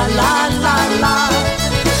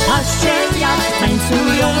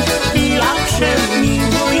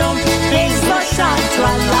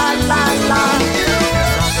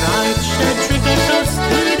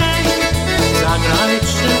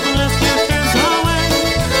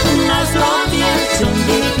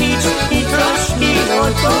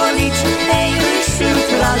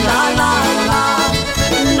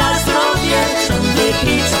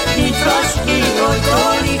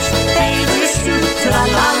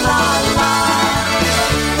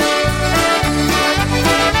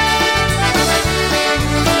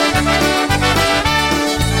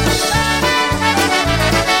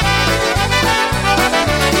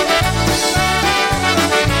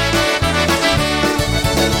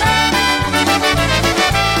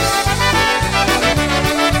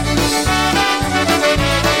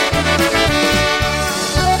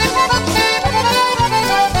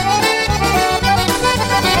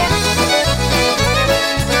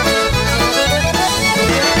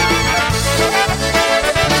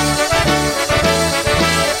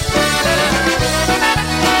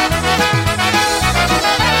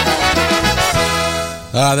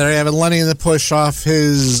 Lenny and the Push off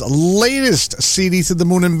his latest CD, To the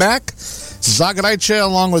Moon and Back. Zagrajce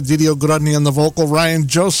along with Didio Grudny on the vocal, Ryan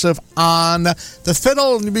Joseph on the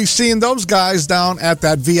fiddle. And you'll be seeing those guys down at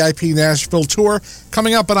that VIP Nashville tour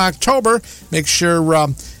coming up in October. Make sure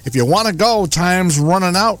if you want to go, time's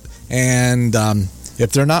running out. And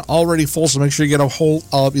if they're not already full, so make sure you get a hold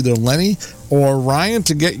of either Lenny or Ryan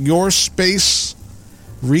to get your space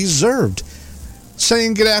reserved.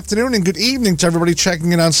 Saying good afternoon and good evening to everybody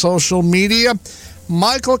checking in on social media.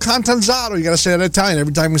 Michael Cantanzaro, you got to say it in Italian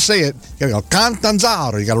every time you say it. You got to go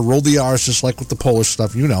Cantanzaro. You got to roll the R's just like with the Polish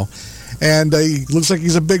stuff, you know. And he looks like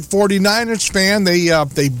he's a big 49ers fan.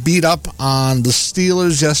 They beat up on the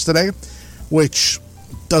Steelers yesterday, which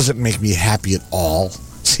doesn't make me happy at all,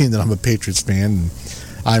 seeing that I'm a Patriots fan. And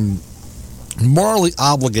I'm morally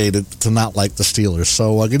obligated to not like the Steelers.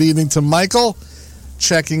 So good evening to Michael,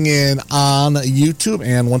 checking in on YouTube.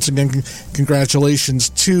 And once again, congratulations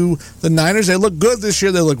to the Niners. They look good this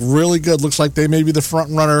year. They look really good. Looks like they may be the front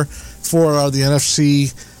runner for the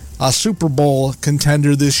NFC Super Bowl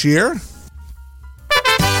contender this year.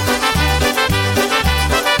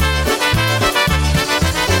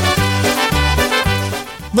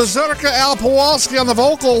 Mazurka Al Pawalski on the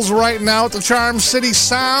vocals right now at the Charm City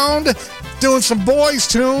Sound, doing some boys'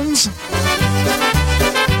 tunes.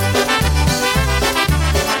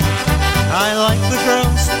 I like the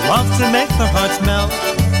girls, love to make their hearts melt.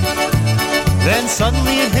 Then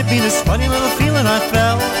suddenly it hit me, this funny little feeling I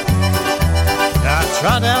felt. I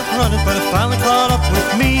tried to outrun it, but it finally caught up with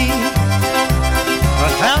me.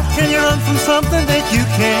 But how can you run from something that you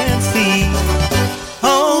can't see?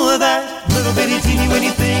 Oh, that little bitty teeny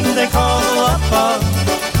weeny thing they call a love bug.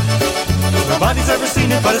 Nobody's ever seen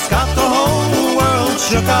it, but it's got the whole world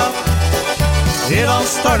shook up. It all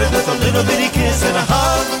started with a little bitty kiss and a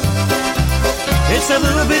hug. It's a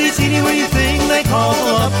little bitty teeny weeny thing they call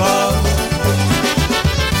a love bug.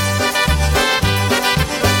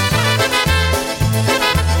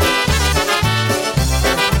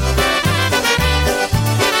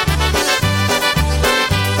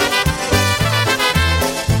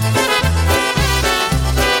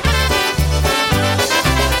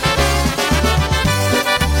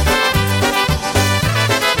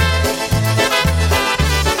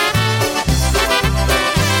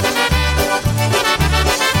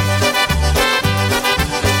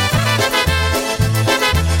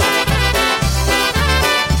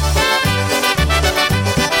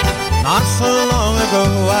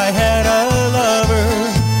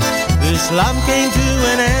 Love came to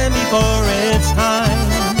an end before its time.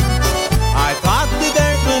 I thought that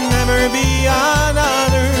there could never be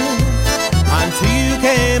another, until you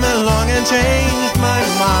came along and changed my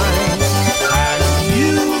mind. And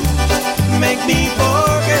you make me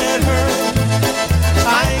forget her.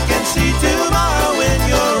 I can see tomorrow in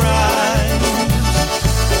your eyes.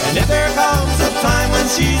 And if there comes a time when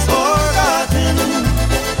she's forgotten,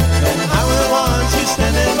 then I will want you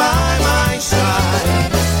standing by my side.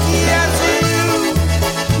 Yes, you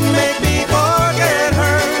make me forget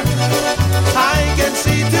her. I can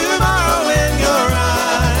see tomorrow in your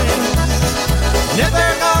eyes. And if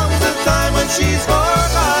there comes a time when she's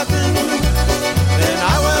forgotten, then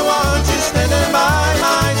I will want you standing by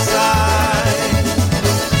my side.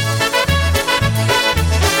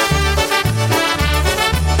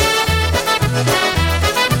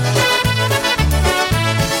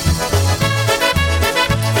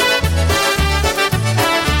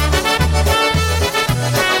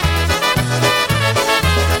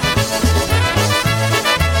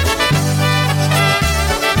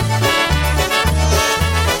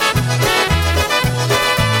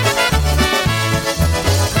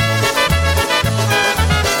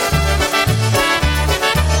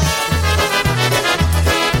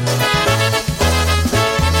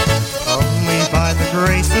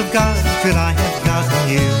 God, could I have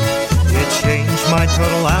gotten you? It changed my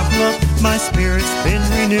total outlook, my spirit's been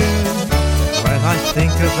renewed. When I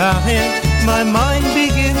think about it, my mind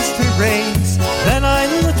begins to race. Then I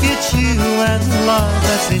look at you and love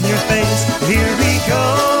that's in your face. Here we go,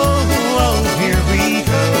 oh, here we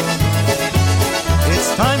go.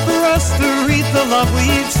 It's time for us to reap the love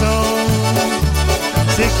we've sown.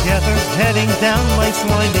 Together, heading down life's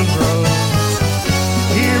winding road.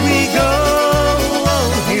 Here we go.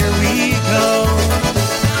 Here we go.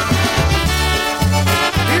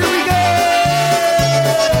 Here we go.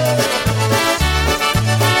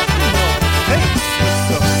 Thanks with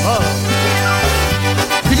some love.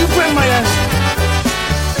 Could you bring my ass?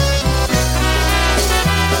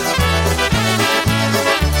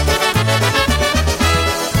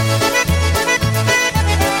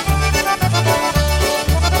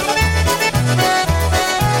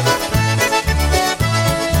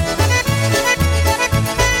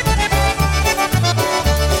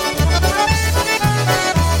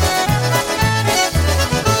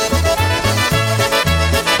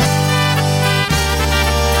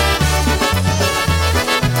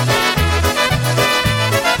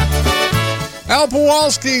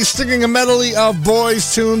 Kowalski singing a medley of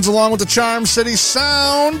boys' tunes along with the Charm City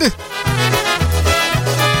Sound.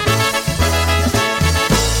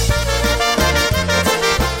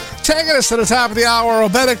 Taking us to the top of the hour,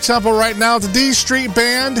 Obedic Temple right now, the D Street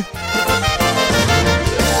Band.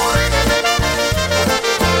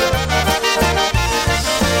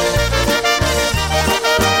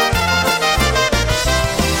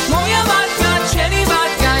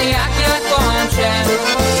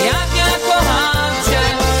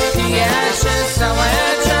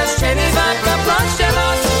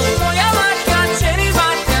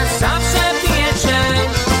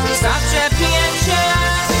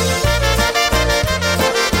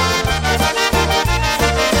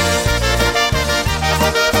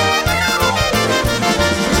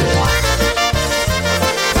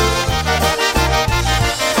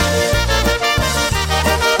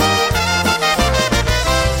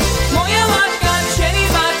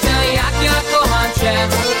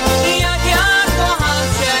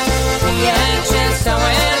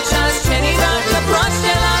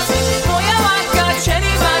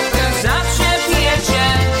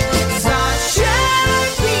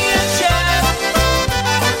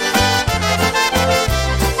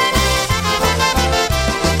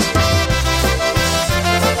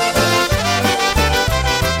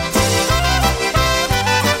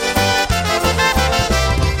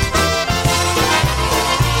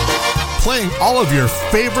 All of your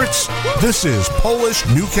favorites. This is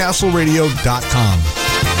PolishNewcastleRadio.com.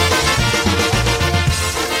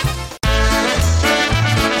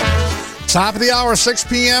 Top of the hour, 6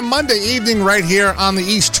 p.m. Monday evening right here on the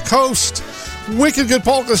East Coast. Wicked Good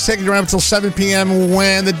Polkas taking you around until 7 p.m.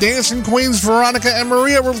 when the Dancing Queens, Veronica and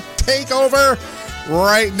Maria, will take over.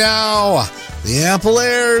 Right now, the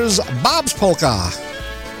Ampelairs, Bob's Polka.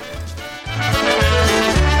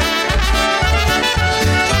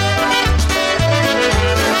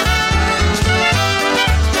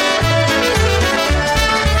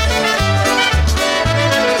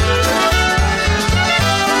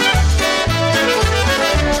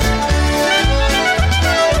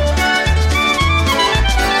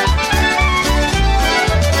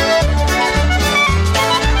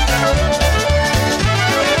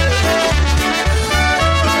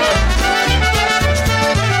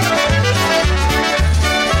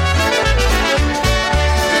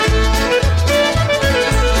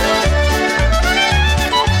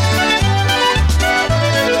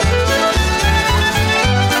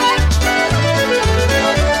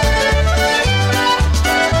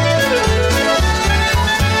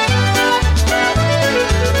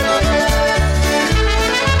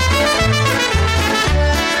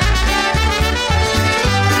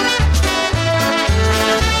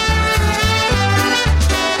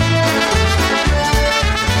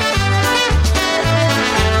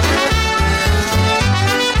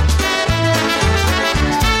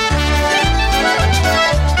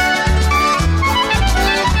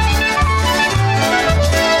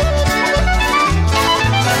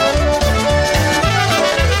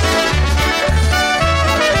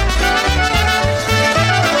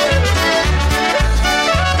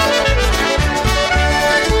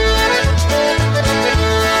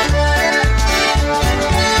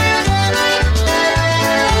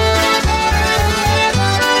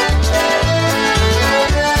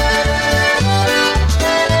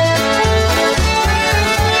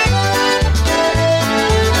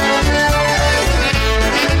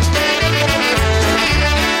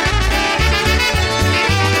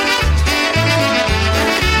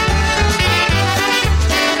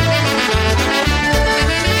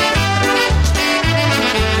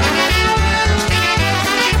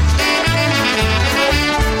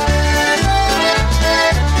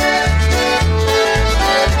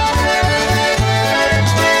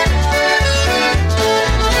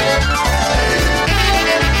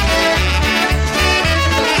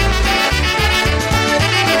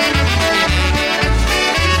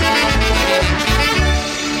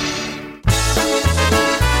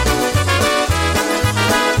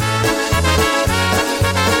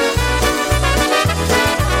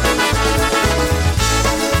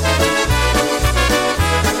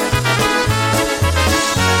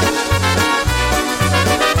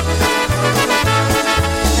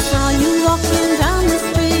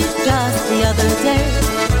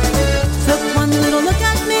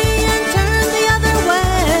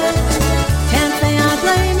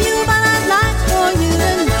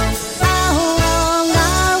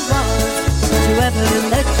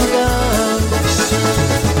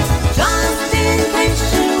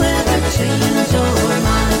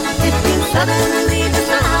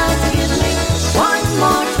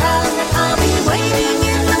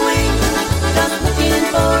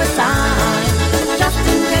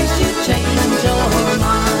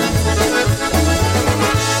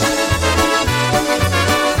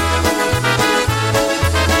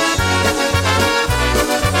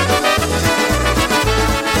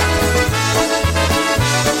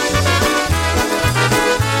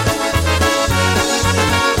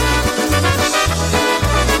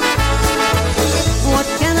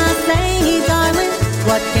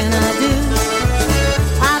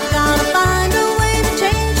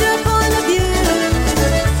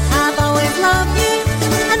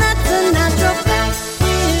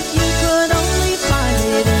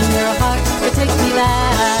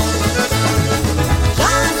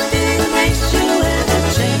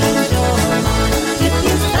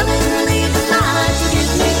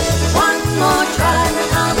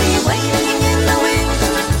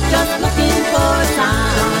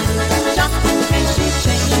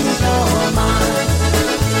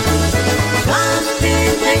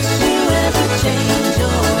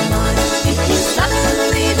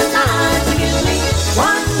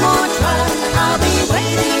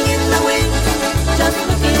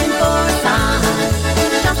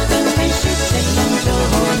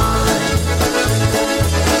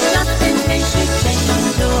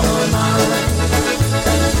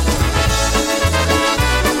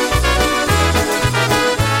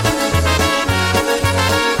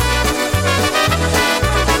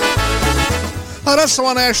 Oh, that's the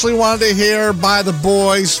one I actually wanted to hear by the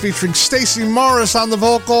Boys, featuring Stacey Morris on the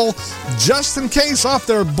vocal, Just in Case, off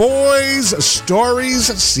their Boys Stories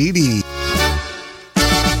CD.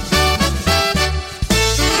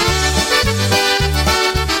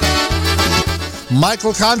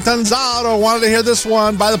 Michael Contanzato wanted to hear this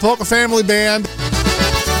one by the Polka Family Band.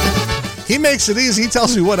 He makes it easy. He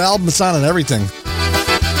tells me what album it's on and everything.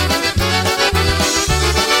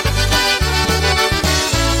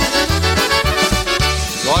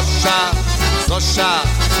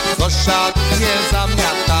 Zosia nie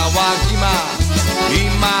zamiatała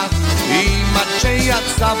Ima czyja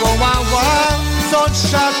zawołała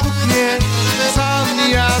Zosia kuchnię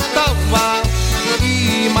zamiatała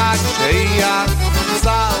Ima czyja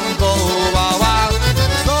zawołała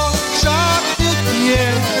Zosia kuchnię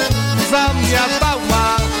zamiatała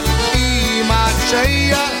Ima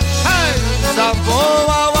czyja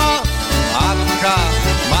zawołała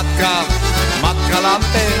Matka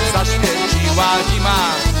lampę zaświeciła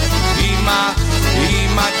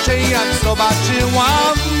Ima czyja zobaczyła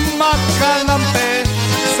Matka lampę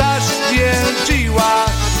zaświeciła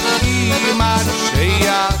Ima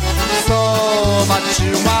czyja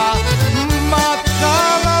zobaczyła Matka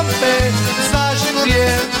lampę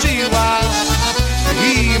zaświeciła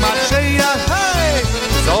Ima czyja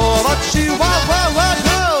zobaczyła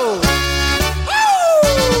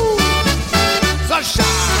Zosia!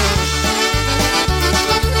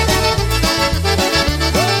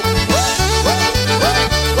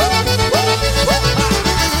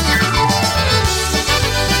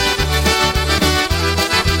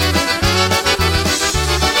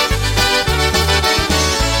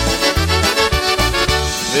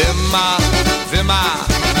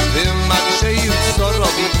 Wy Macieju, co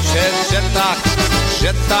robicie, że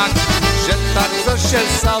tak, co się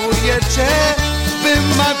całujecie? Wy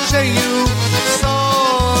Macieju, co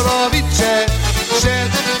robicie, że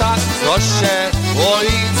tak, co się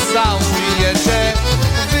całujecie?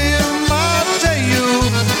 Wy Macieju,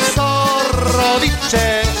 co robicie,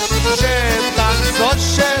 że tak, co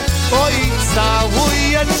się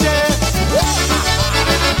całujecie?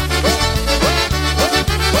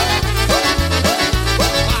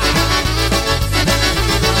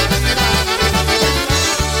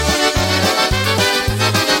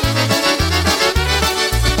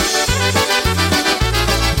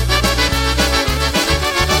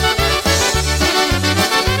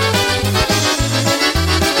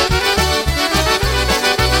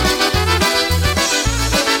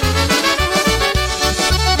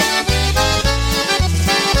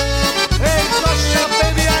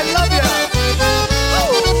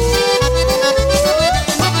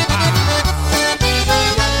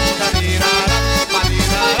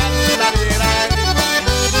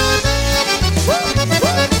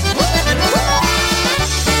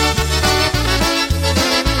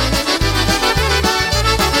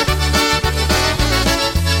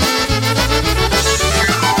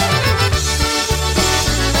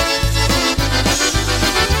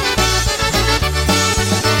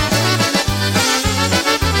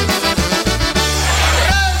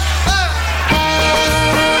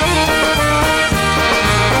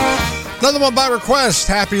 Another one by request,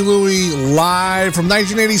 Happy Louie, live from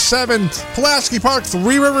 1987, Pulaski Park,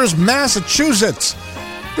 Three Rivers, Massachusetts.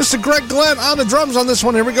 Mr. Greg Glenn on the drums on this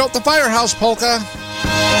one. Here we go with the Firehouse Polka.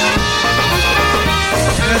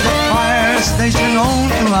 There's a fire station on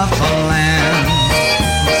throughout the land.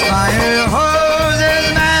 Fire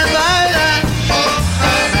hoses manned by that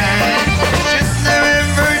man. Should there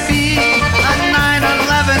ever be a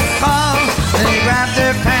 9/11 call, they grab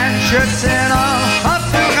their pants, shirts and all, up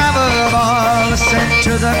to grab a ball. Listen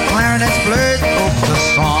to the clarinets play the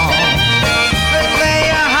song. They play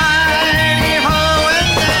a hidey-ho when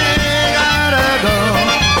they gotta go.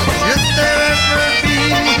 Should there ever be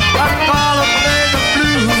a call to play the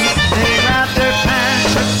blues, they grab their pants,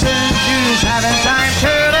 shirts and shoes, having time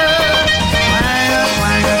to look.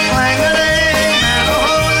 Clang-a-clang-a-clang-a-ding, man, the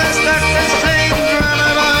hose is stuck and strings,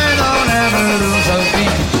 running by, don't ever lose a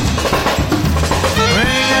beat.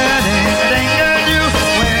 Ring-a-ding-a-ding-a-doo,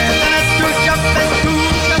 with the net to jump and to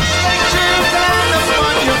make sure you land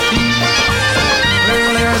upon your feet.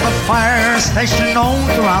 Well, there's a fire station known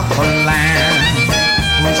throughout the land,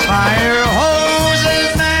 whose fire hoses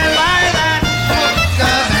manned by that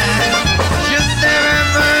polka band. Should there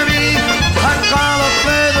ever be a call to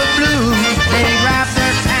play the blues, they grab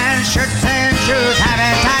their pants, shirts and shoes,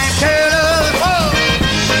 having time to lose. Whoa!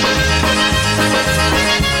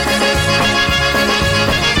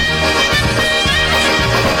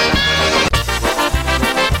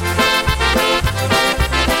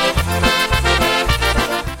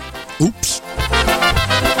 Oops.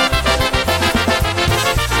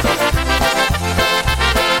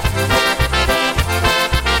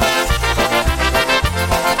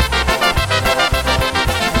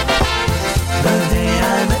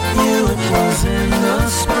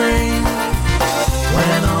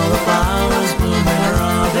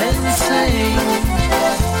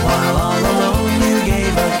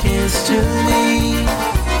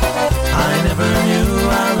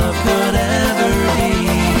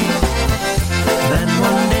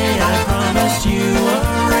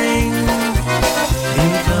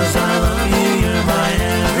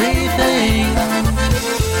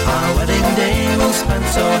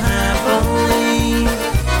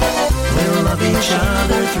 each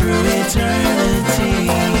other through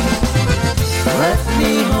eternity. Let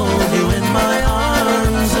me hold you in my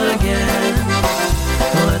arms again.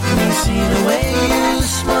 Let me see the way you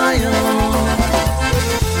smile.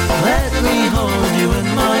 Let me hold you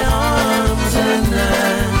in my arms and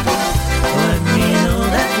then let me know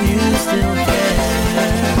that you still care.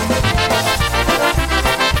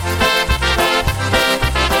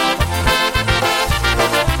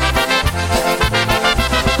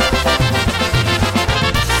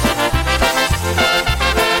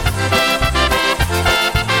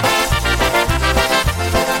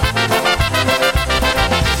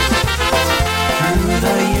 Through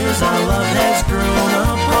the years our love has grown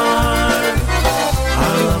apart.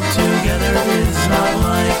 Our love together is not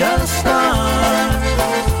like a star.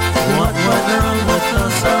 What went wrong with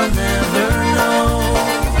us I'll never know.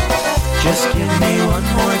 Just give me one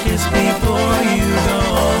more kiss before you go.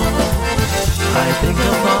 I think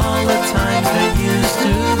of all the times that used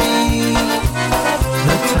to be,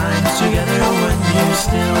 the times together when you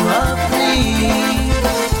still loved me.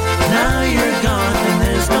 Now you're gone and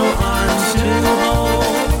there's no arms to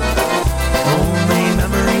hold. Only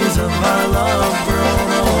memories of our love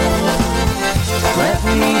grown old. Let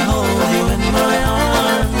me hold you in my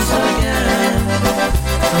arms again.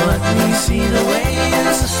 Let me see the way you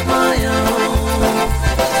smile.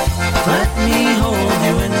 Let me hold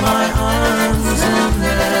you in my arms and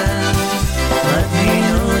then let me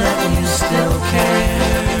know that you still care.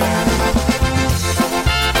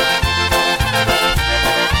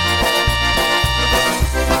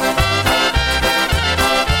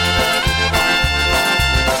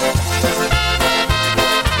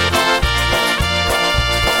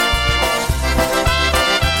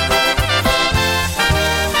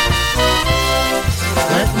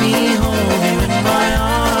 Let me hold you in my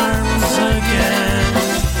arms again.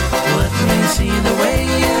 Let me see the way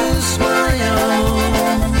you smile.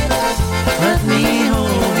 Let me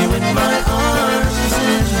hold you in my arms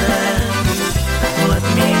and then let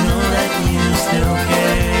me know that you still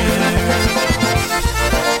care.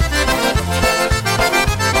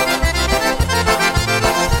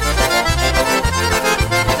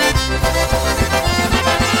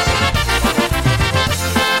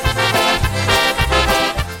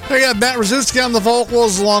 I got Matt Rosinski on the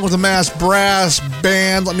vocals along with the Mass Brass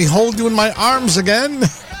Band. Let me hold you in my arms again.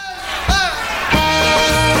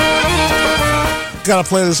 Gotta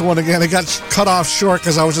play this one again. It got cut off short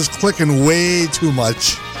because I was just clicking way too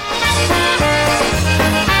much.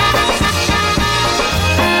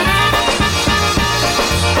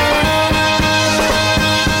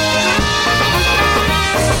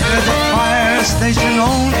 There's a fire station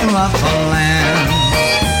on throughout the land.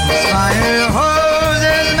 Fire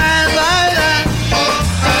hoses manned by that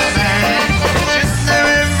man. Should there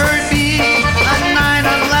ever be a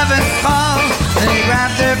 9/11 call, they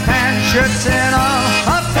grab their pants, shirts and all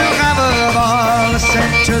up to grab a ball. Listen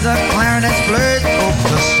to the clarinets blurt out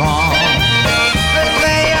the song. They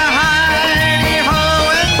play a hidey-ho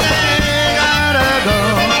when they gotta go.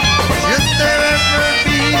 Should there ever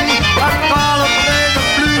be a call to play the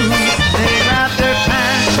blues, they grab their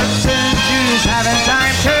pants, shirts and shoes, having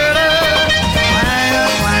time to look.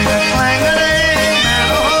 Clang-a-clang-a-clang-a-ding, man,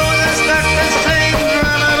 the hose is stuck to sing.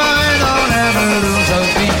 Run-a-boy, don't ever lose a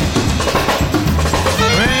beat.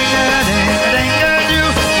 Ring-a-ding-a-ding-a-doo,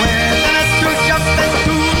 where's the net to jump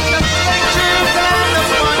into? Nothing to land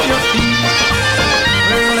upon your feet.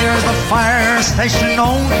 Well, there's a fire station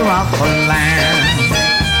known throughout the land,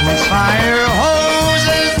 whose fire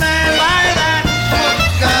hoses manned by that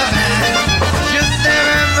polka man. Should there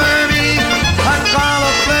ever be a call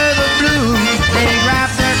to play the blues, they grab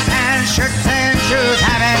their pants, shirts and shoes,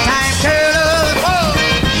 having time to lose. Whoa!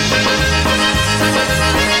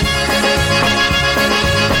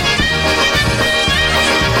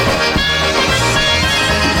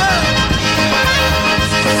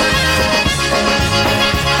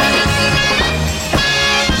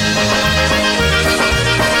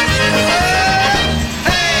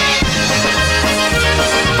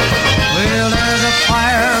 Well, there's a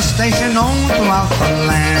fire station known throughout the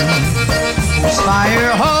land, whose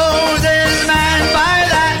fire hose is manned by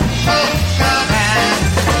that polka man.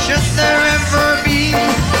 Should there ever be a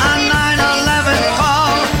 9/11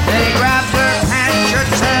 call, they grab their pants,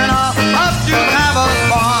 shirts and all up to have a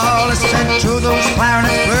ball. Listen to those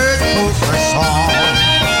clarinets bird polka song.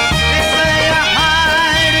 They play a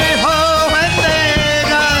hidey-ho when they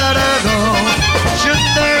gotta go. Should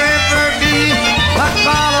there ever be a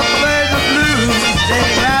call to play the blues, they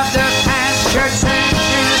grab their pants, shirts and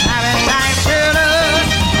shoes, having time to lose.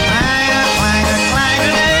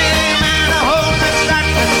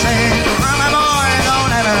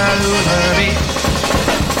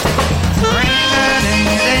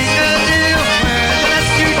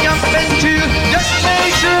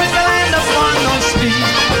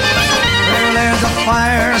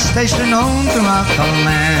 station known throughout the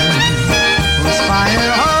land. Whose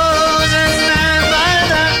fire hoses man by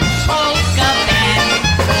the polka band.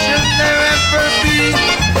 Should there ever be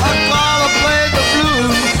a call to play the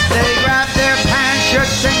blues, they grab their pants,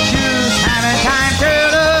 shirts, and shoes, having time to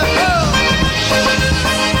look.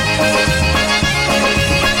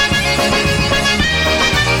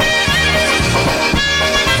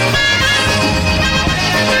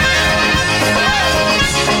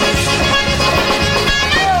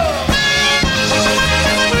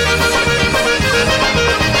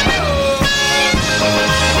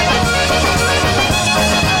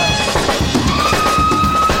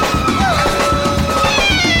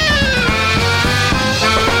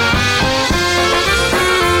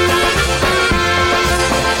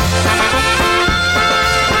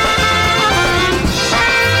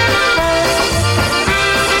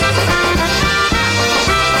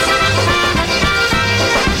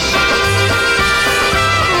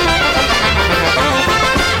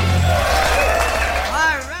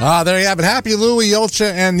 There you have it. Happy Louie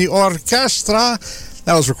Yolcha and the Orchestra.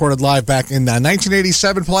 That was recorded live back in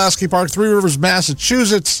 1987, Pulaski Park, Three Rivers,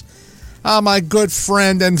 Massachusetts. My good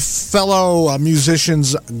friend and fellow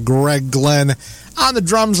musicians, Greg Glenn, on the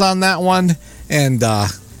drums on that one. And I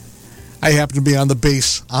happen to be on the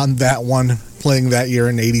bass on that one, playing that year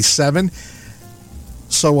in 87.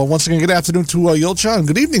 So once again, good afternoon to Yolcha, and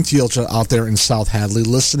good evening to Yolcha out there in South Hadley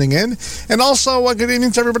listening in. And also good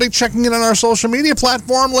evening to everybody checking in on our social media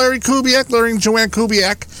platform. Larry and Joanne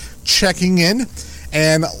Kubiak checking in.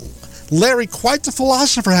 And Larry, quite the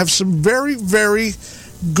philosopher, have some very, very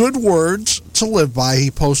good words to live by.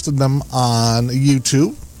 He posted them on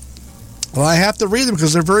YouTube. Well, I have to read them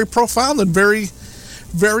because they're very profound and very,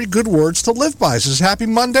 very good words to live by. It says, Happy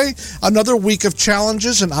Monday, another week of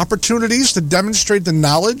challenges and opportunities to demonstrate the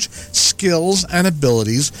knowledge, skills, and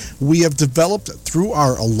abilities we have developed through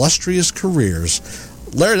our illustrious careers.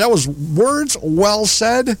 Larry, that was words well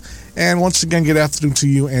said. And once again, good afternoon to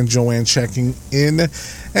you and Joanne checking in.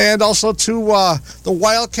 And also to the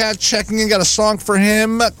Wildcat checking in. Got a song for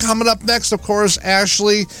him coming up next. Of course,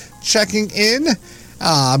 Ashley checking in.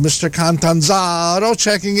 Mr. Cantanzaro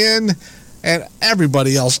checking in. And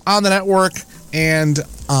everybody else on the network and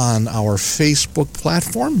on our Facebook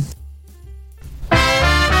platform.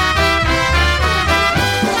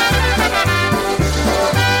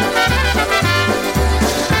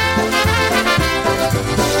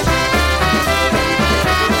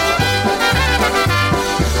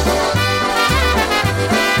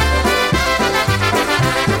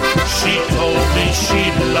 She told me she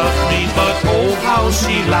loved me, but oh how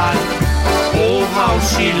she lied, oh how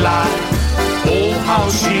she lied. Oh, how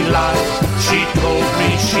she lied. She told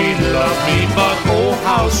me she loved me, but oh,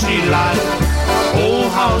 how she lied. Oh,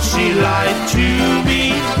 how she lied to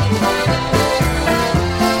me.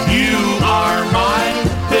 You are my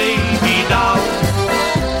baby doll.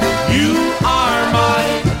 You are my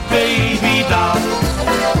baby doll.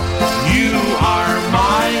 You are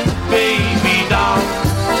my baby doll.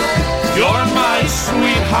 You're my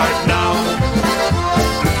sweetheart now.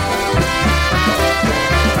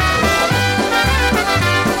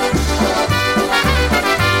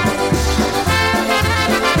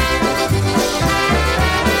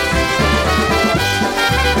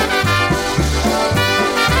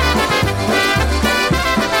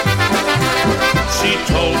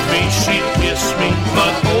 She'd kiss me,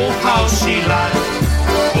 but oh how she lied,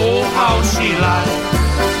 oh how she lied,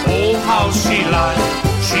 oh how she lied.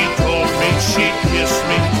 She told me she'd kiss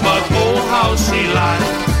me, but oh how she lied,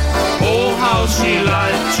 oh how she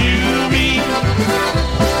lied to me.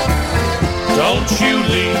 Don't you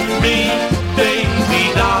leave me, baby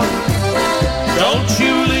doll. Don't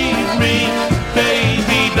you leave me,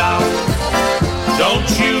 baby doll. Don't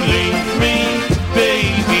you leave me,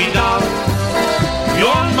 baby doll.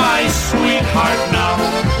 You're my sweetheart now.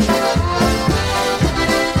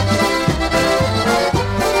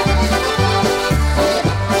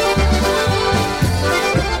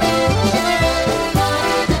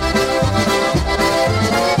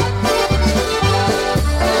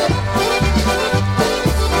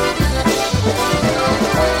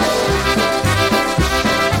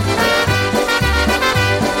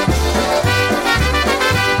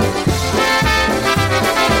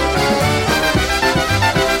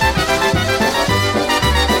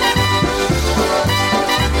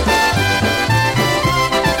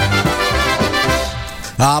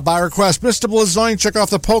 By request, Mr. Blazoin, check off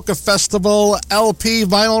the Polka Festival LP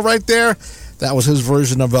vinyl right there. That was his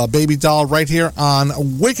version of Baby Doll right here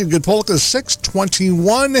on Wicked Good Polkas,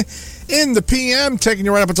 6:21 in the p.m., taking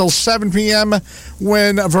you right up until 7 p.m.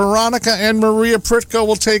 when Veronica and Maria Pritko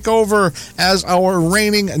will take over as our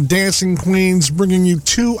reigning dancing queens, bringing you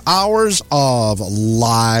 2 hours of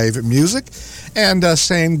live music. And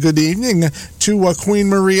saying good evening to Queen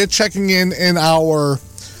Maria, checking in the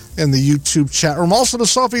YouTube chat room. Also to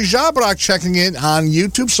Sophie Jabrak checking in on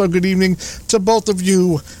YouTube. So good evening to both of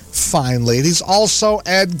you fine ladies. Also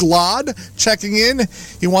Ed Glod checking in.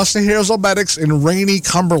 He wants to hear Zobetics in rainy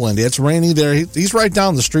Cumberland. It's rainy there. He's right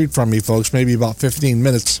down the street from me, folks. Maybe about 15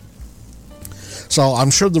 minutes. So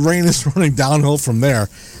I'm sure the rain is running downhill from there.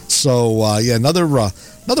 So another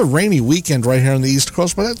rainy weekend right here on the East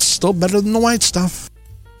Coast, but that's still better than the white stuff.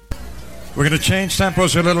 We're going to change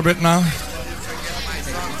tempos a little bit now.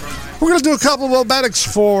 We're going to do a couple of obetics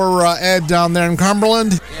for Ed down there in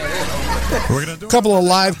Cumberland. We're going to do a couple of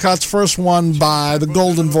live cuts. First one by the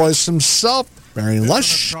Golden Voice himself, Barry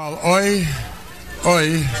Lush. Oi,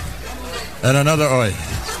 oi, and another oi.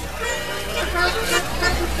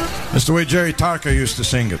 That's the way Jerry Tarka used to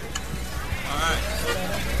sing it.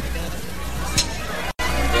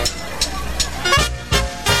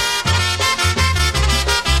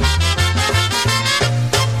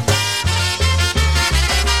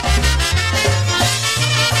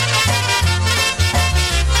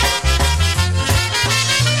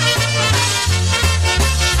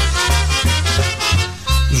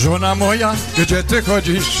 Żona moja, gdzie ty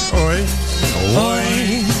chodzisz, oj, oj,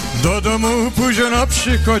 do domu późno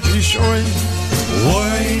przychodzisz, oj,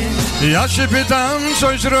 oj, ja się pytam,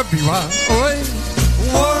 coś zrobiła, oj,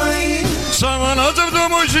 oj, sama noc w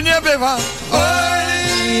domu już nie bywa,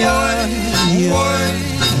 oj, oj, oj,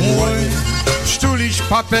 oj, sztulisz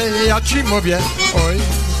papę, ja ci mówię, oj,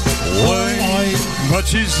 oj, bo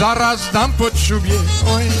ci zaraz dam po szubie,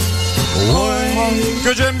 oj,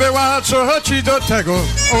 oj, gdziem była, co ci do tego,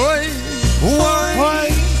 oj,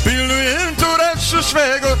 oj, pilnuję tureczu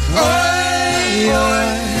swego, oj,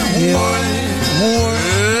 oj, oj, oj.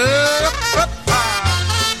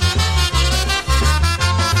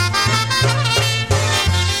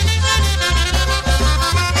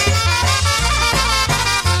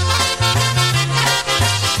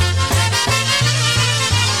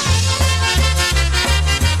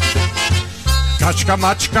 Kaczka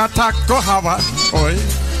Maćka tak kochała, oj,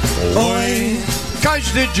 oj,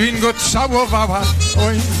 każdy dzień go całowała,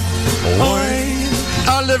 oj, oj,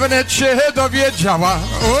 ale wnet się dowiedziała,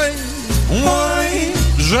 oj, oj,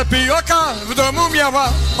 że pijoka w domu miała,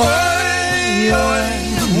 oj, oj,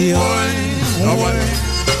 oj, oj.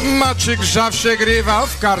 Maciek zawsze grywał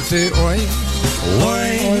w karty, oj,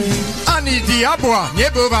 oj, ani diabła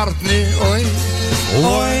nie był wartny, oj,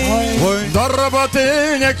 oj, do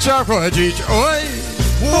roboty nie chciał chodzić, oj,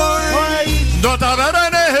 oj, do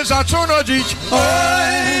tawerny zaczął nodzić,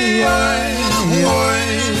 oj, oj, oj,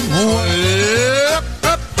 oj.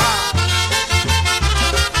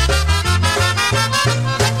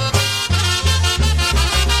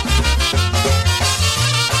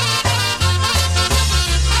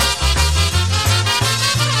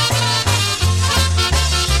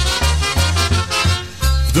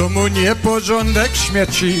 W domu nieporządek,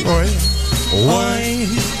 śmieci, oj, oj,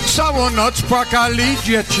 całą noc płakali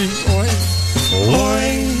dzieci, oj,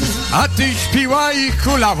 oj, a ty śpiła i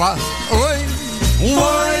hulała, oj,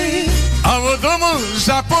 oj, a o domu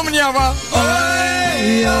zapomniała,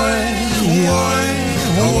 oj, oj, oj,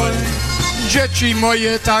 oj. Dzieci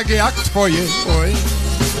moje tak jak twoje, oj,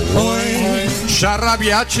 oj,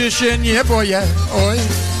 szarabiacie się nie boję, oj,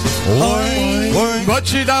 oj, bo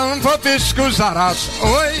ci dam po pysku zaraz,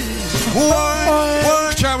 oj,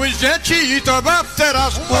 oj, chciałeś dzieci i to baw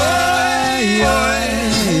teraz, oj, oj,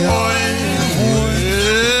 oj, oj.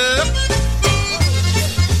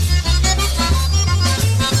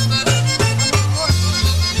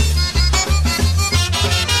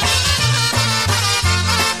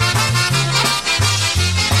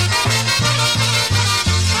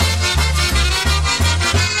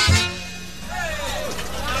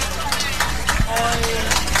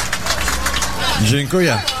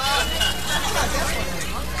 Dziękuję.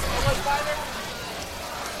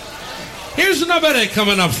 Here's an oberek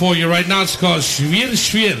coming up for you right now. It's called Świr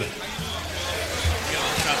Świr.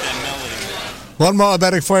 One more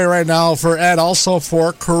oberek for you right now for Ed, also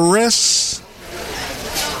for Chris.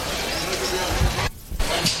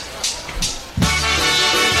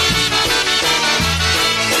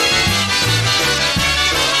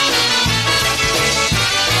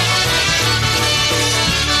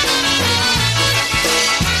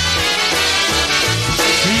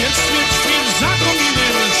 Świr, świr, świr, za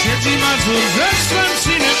kominem siedzi Mazur ze swym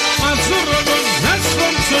synem. Mazur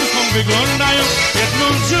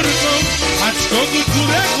żyrką, acz kogut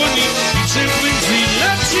górę goni i przypłyncy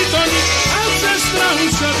lepsi doni, a ze strachu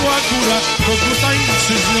siadła góra, kogut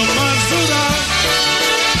tańczy z nią Mazura.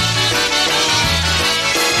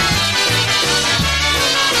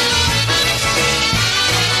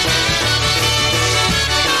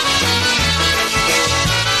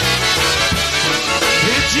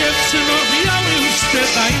 Dziewczyno biały uście,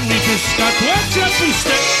 daj mi dyska, tłacie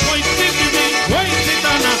puste. Oj ty mi, oj ty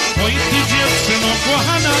dana, oj ty dziewczyno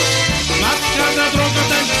kochana. Matka na drogę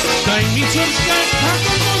daj mi córkę,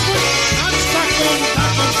 taką mogę, acz taką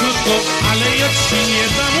krótko, ale ja ci nie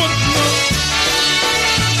dam odno.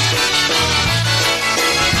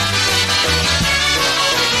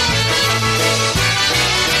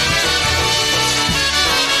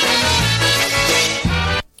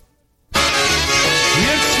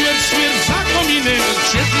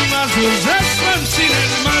 Siedli Mazur ze swym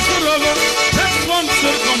synem Mazurowo, ze swą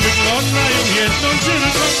córką wyglądają jedną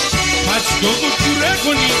żyrką. Patrz kogut górę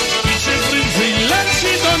goni i się prędzej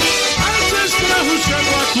lepsi doni, a ze strachu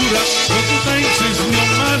siadła kura, bo tutaj z nią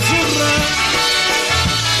Mazura.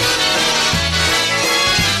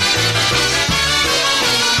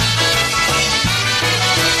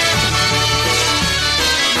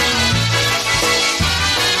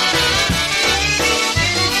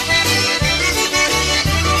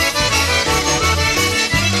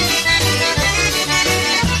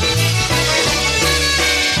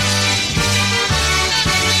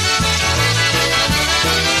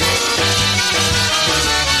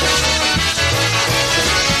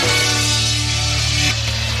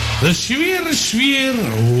 The Schwier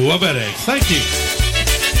Waberek. Thank you.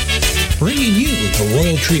 Bringing you the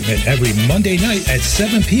royal treatment every Monday night at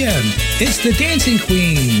 7 p.m. It's the Dancing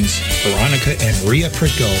Queens, Veronica and Rhea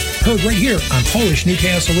Pritko. Heard right here on Polish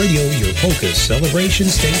Newcastle Radio, your Polkas celebration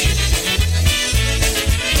station.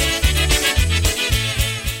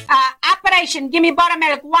 Operation, give me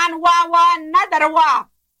buttermilk. One wah, another wah.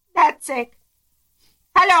 That's it.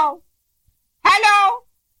 Hello. Hello.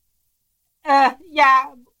 Yeah.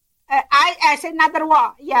 I said another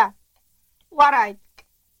wah. Yeah. All right.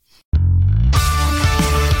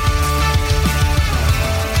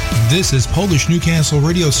 This is Polish Newcastle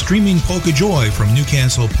Radio streaming Polka Joy from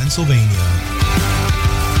Newcastle, Pennsylvania.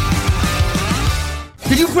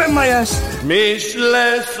 Did you grab my ass?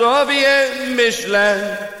 Myślę sobie,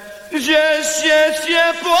 że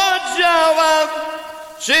się podziałam.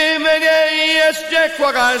 Czy mnie jeszcze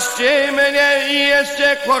kochasz,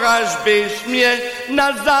 byś mnie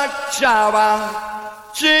zachciała?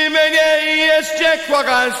 Czy mnie jeszcze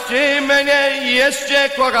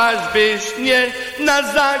kochasz, byś mnie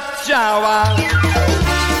zachciała?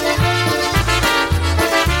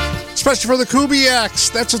 Especially for the Kubiaks.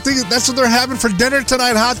 That's what they're having for dinner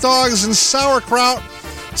tonight, hot dogs and sauerkraut.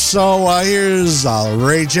 So here's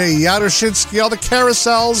Ray J. Yadershinsky, all the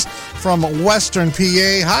carousels from Western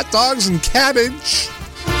PA, hot dogs and cabbage.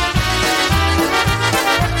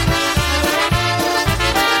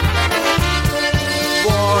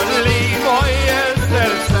 Boli moje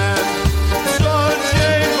serce, co cię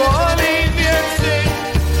boli więcej.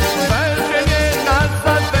 Weź mnie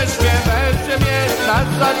nazad, weź mnie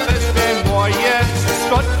nazad, weź mnie moje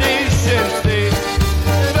 100 000.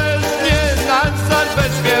 Weź mnie nazad,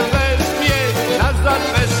 weź mnie nazad,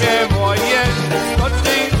 weź mnie moje 100 000.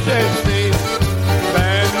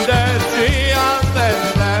 Będę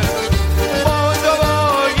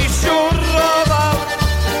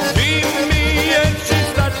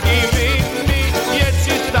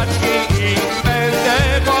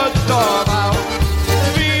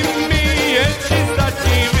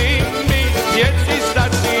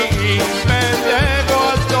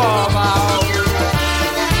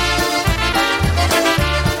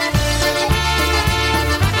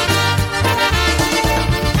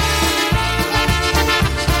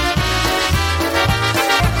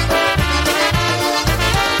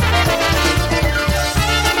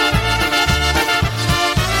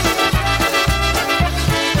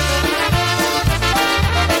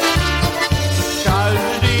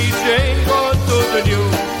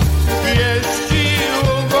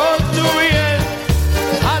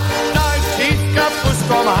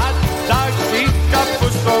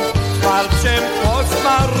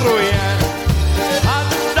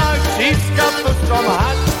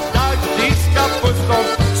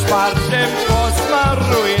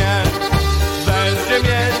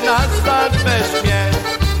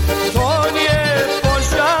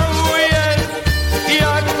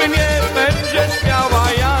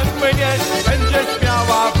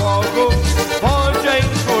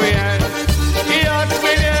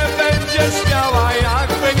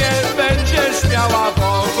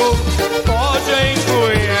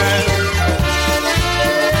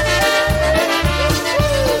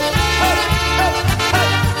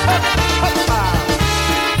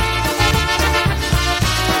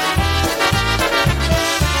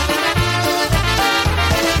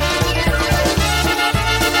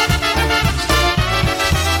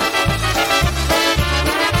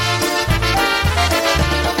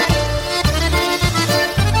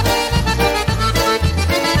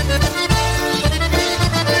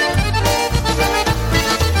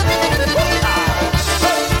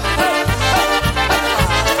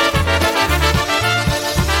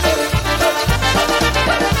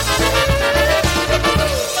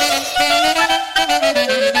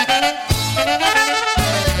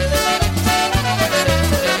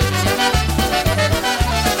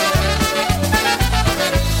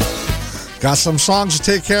Got some songs to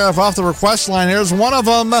take care of off the request line. Here's one of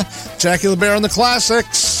them, Jackie LeBaron and the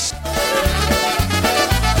Classics.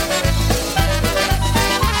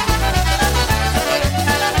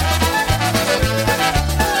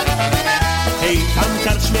 Hej, tam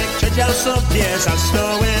karczmiek siedział sobie za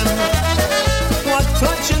stołem,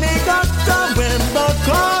 odtoczyli go dołem,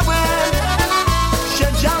 dokołem.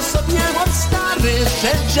 Siedział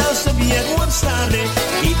sobie chłop stary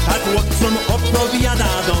i tak chłopcom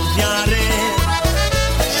opowiada do wiary.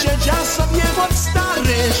 Siedział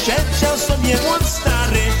sobie chłop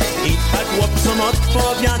stary i tak chłopcom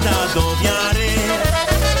odpowiada do wiary.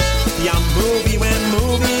 Ja mówiłem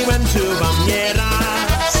tu wam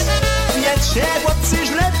nieraz, wiecie chłopcy,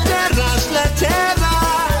 źle teraz.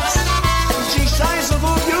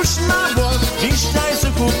 Dzisiaj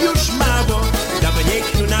zuchów już mało, dawniej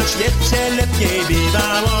tu na świecie lepiej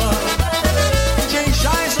bywało.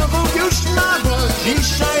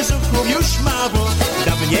 Dzisiaj zuchów już mało,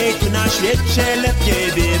 dawniej tu na świecie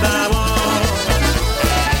lepiej bywało.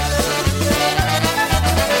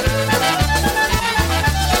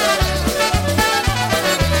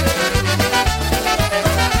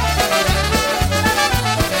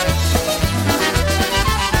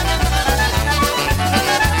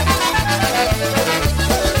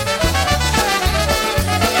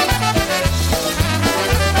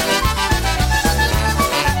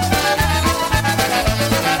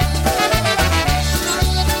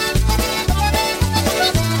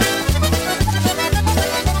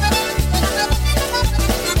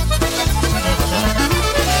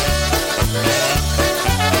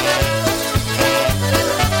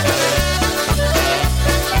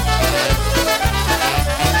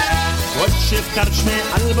 W karczmie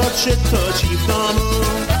albo czy to ci w domu,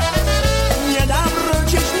 nie da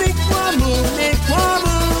wrócić nikomu.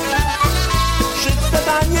 Czy to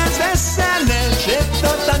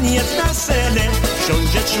taniec wesele,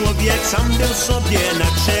 siądzie człowiek, sam był sobie na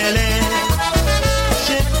czele.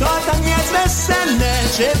 Czy to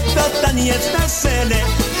taniec wesele,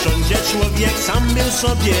 siądzie człowiek, sam był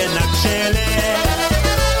sobie na czele.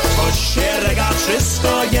 Choć się rega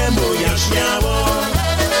wszystko jemu jaśniało,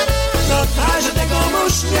 to każdego mu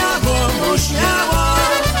śmiało.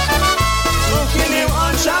 Uchylił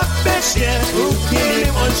on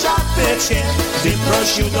czapeczkę, gdy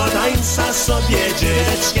prosił do tańca sobie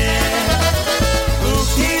dziewczę.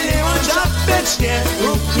 Uchylił on czapeczkę,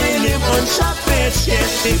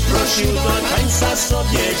 gdy prosił do tańca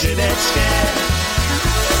sobie dziewczę.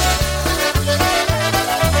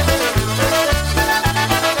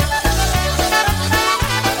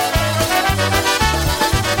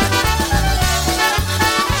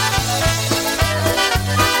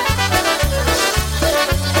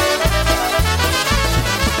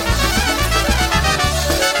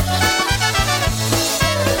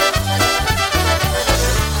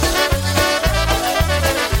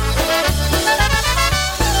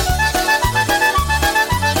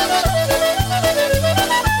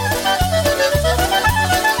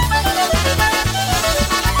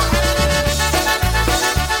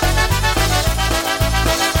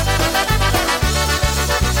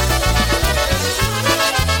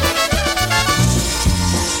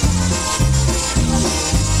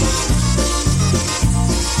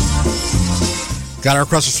 Got our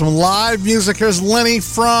requests from live music. Here's Lenny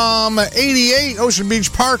from 88 Ocean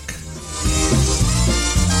Beach Park.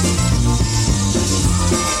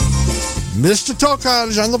 Mr.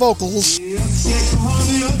 Tokaj on the vocals.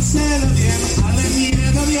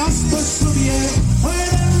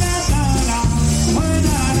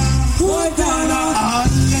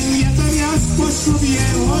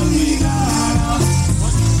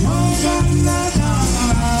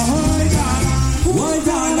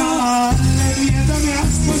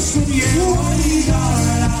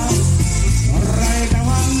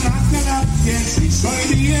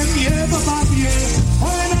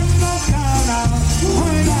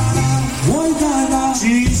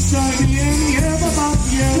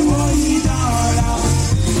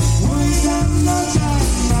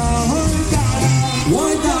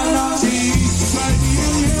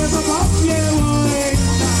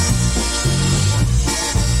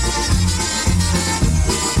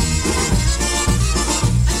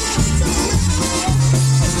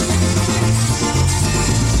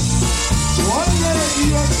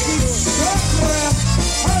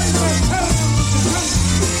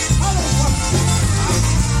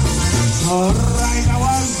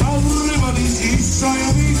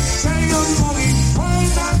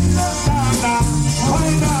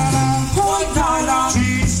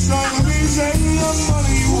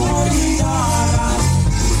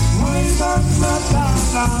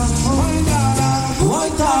 Oj,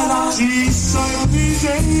 Dzisiaj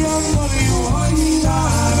bliżej Angoli, oj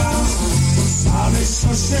dara. Same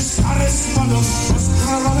się stare spadną,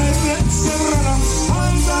 rozprawane plecy rano.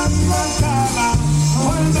 Oj dara,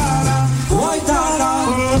 oj dara, oj dara.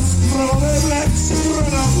 Rozprawane plecy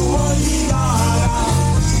rano, oj dara.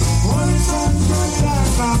 Oj dara,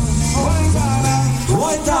 oj dara,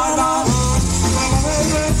 oj dara. Rozprawane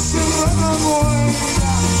plecy rano, oj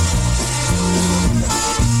dara.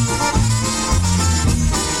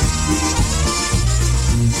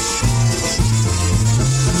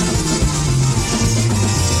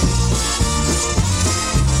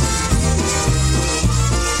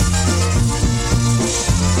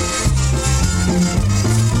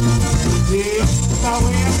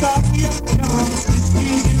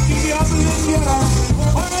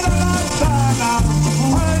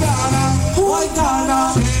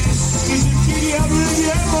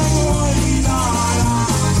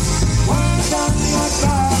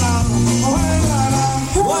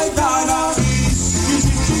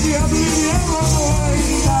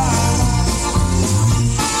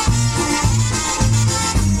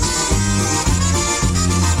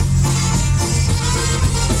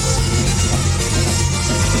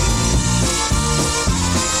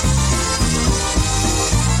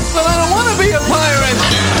 But I don't want to be a pirate.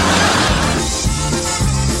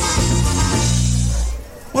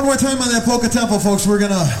 One more time on that polka tempo, folks. We're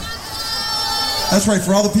gonna. That's right,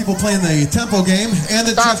 for all the people playing the tempo game and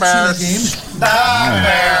the Jeff China game.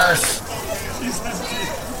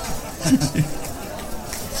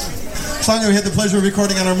 Song that we had the pleasure of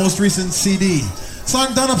recording on our most recent CD.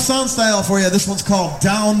 Song done up sound style for you. This one's called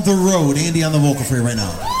Down the Road. Andy on the vocal for you right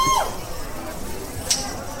now.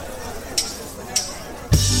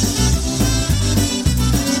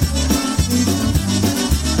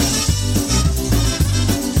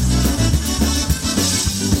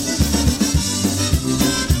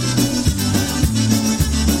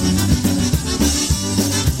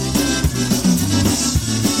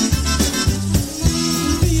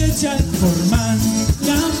 Jack Forman,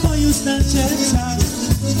 ja bo już znacie czas.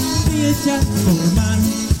 Pije Jack Forman,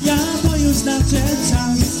 ja bo już znacie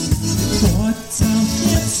czas. Potem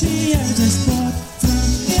nie przyjedziesz, potem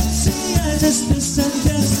nie przyjedziesz,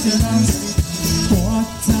 piosenkę jeszcze raz.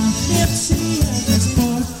 Potem nie przyjedziesz,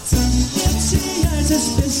 potem nie przyjedziesz,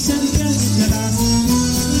 piosenkę jeszcze raz.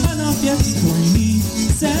 Panowie spójni,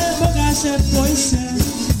 se Boga się bój się.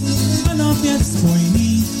 Panowie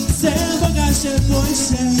spójni, se Boga się bój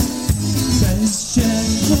się. Weźcie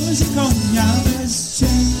duży konia, weźcie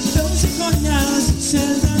duży konia, życie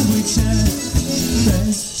darujcie.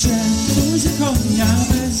 Weźcie duży konia,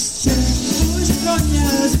 weźcie duży konia,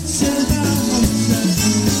 życie darujcie.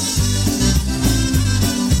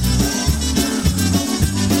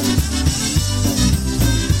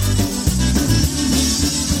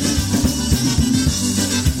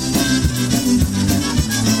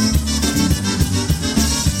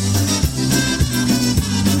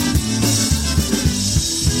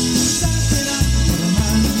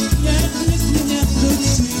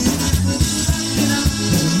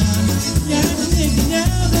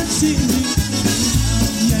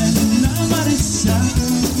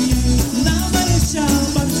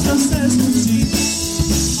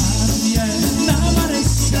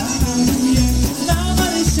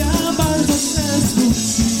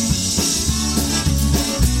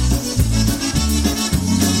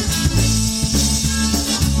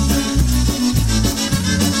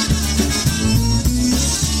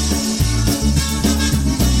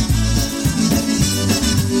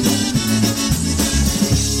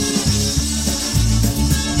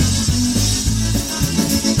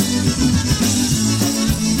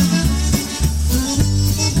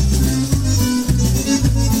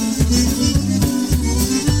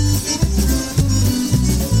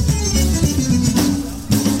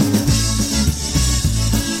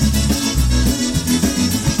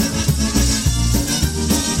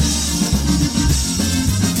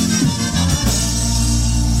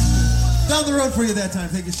 For you that time.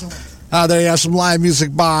 Thank you so much. There you have some live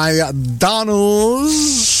music by Donus.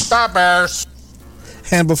 Stop Bears.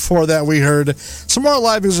 And before that, we heard some more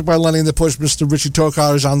live music by Lenny and the Push. Mr. Richie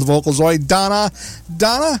Tokars on the vocals. Oi, Donna.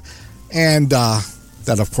 And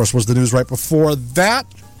that, of course, was the news right before that.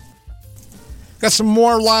 Got some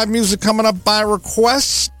more live music coming up by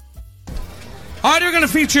request. All right, we're going to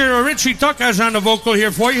feature Richie Tokars on the vocal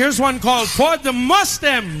here for you. Here's one called For the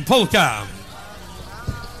Mustang Polka.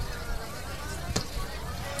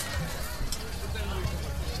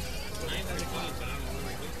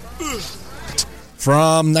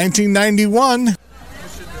 From 1991.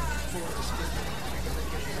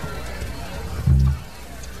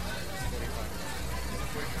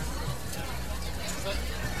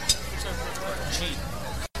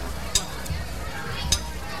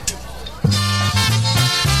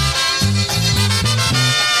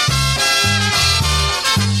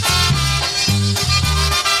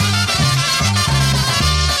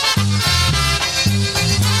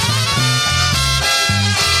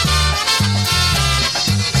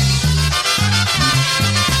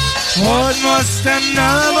 Pod mostem,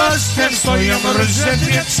 na mostem stoją róże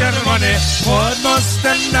dwie czerwone. Pod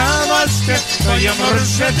mostem, na mostem stoją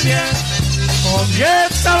róże dwie.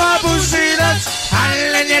 Obiecała buzinać,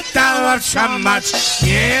 ale nie dała trzymać.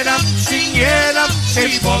 Nie dam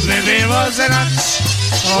ci powiem wywozenać.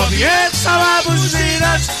 Obiecała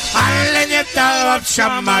buzinać, ale nie dała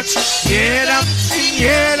trzymać. Nie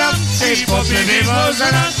dam ci powiem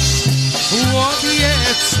wywozenać.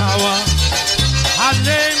 Obiecała, ale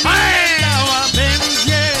nie dała,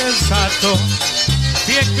 będzie za to.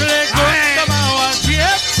 Piekle gotowała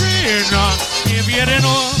dziewczyna,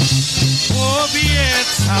 niewierno.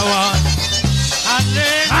 Obiecała, ale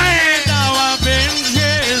nie dała,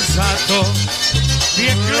 będzie za to.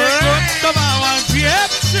 Piekle gotowała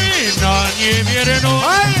dziewczyna, niewierno.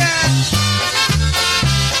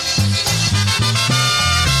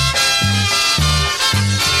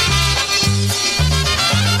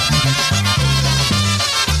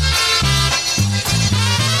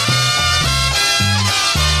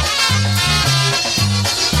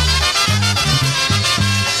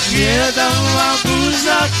 Nie dała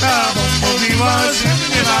buzaka, bo mówiła, że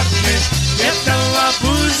mnie ładny. Nie dała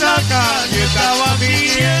buzaka, nie dała mi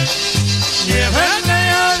nie. Nie będę,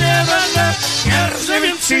 ja nie będę, nie chcę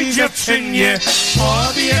więcej dziewczynie.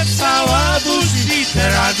 Obiecała buzi,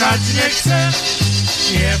 teraz dać nie chcę.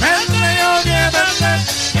 Nie będę, ja nie będę,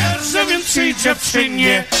 nie chcę więcej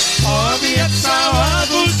dziewczynie. Obiecała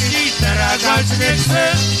buzi, teraz dać nie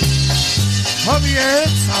chcę.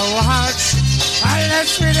 Obiecałaś, ale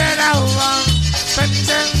się nie dała.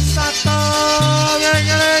 Będę za to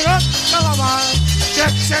gotowa,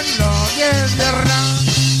 dziewczyno niewierna.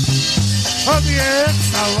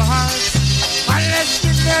 Obiecałaś, ale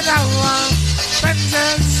się nie dała. Będę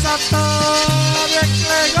za to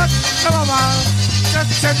gotowa,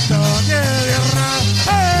 dziewczyno niewierna.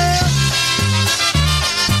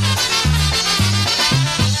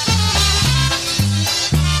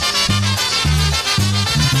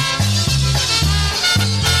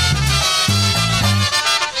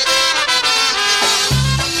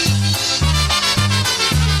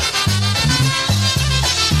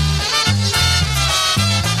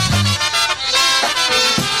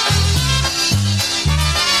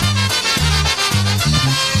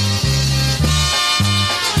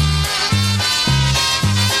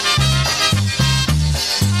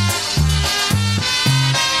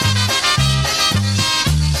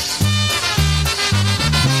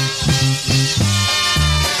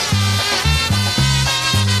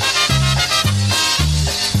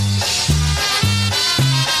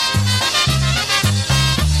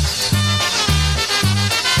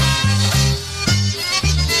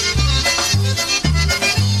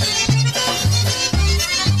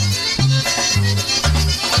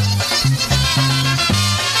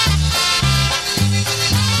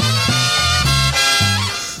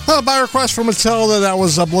 By request from Matilda, that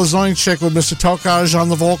was a Blazoinchik with Mr. Tokaj on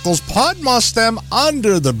the vocals. Pod Mustem,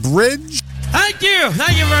 Under the Bridge. Thank you.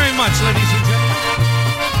 Thank you very much, ladies and gentlemen.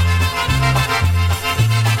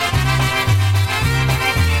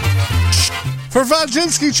 For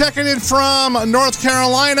Vajinsky checking in from North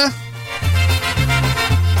Carolina.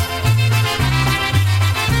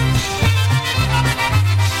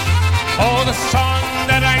 Oh, the song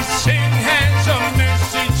that I sing has a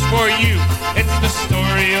message for you. It's the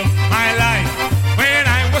story of my life when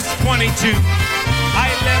I was 22.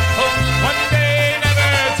 I left home one day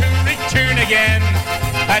never to return again.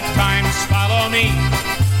 Bad times follow me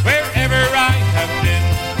wherever I have been.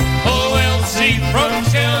 Oh, Elsie from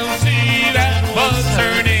Chelsea, that was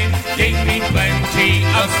her name, gave me plenty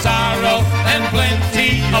of sorrow and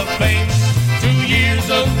plenty of pain. 2 years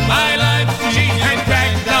of my life she had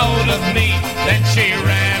dragged out of me. Then she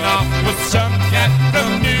ran off with some cat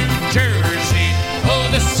from New Jersey. Oh,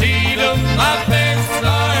 the seat of my pants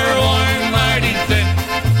are worn mighty thin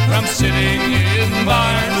from sitting in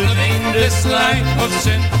bars living this life of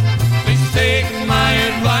sin. Please take my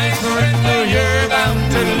advice, friend, or you're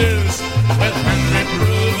bound to lose with 100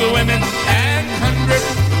 rude women and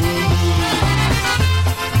 100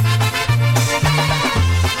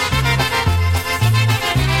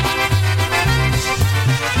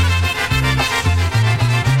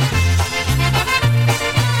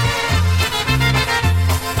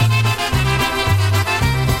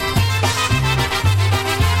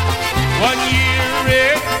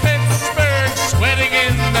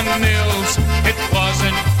 mills. It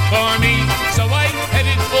wasn't for me, so I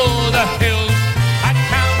headed for the hills. A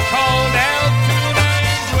town called Altoona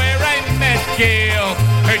is where I met Gail.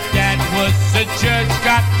 Her dad was a judge,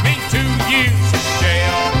 got me 2 years in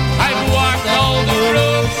jail. I've walked all the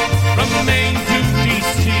roads from Maine to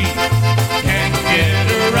D.C. Can't get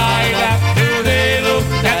a ride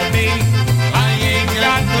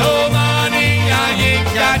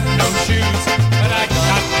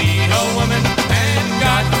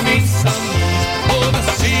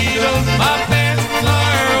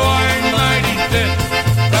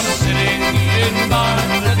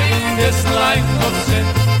of sin.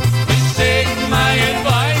 Please take my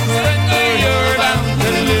advice, and you're bound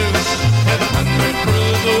to lose. With 100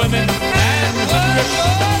 cruel women and 100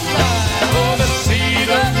 oh, the seat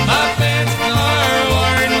of my pants are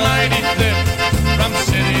worn mighty thin from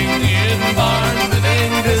sitting in barns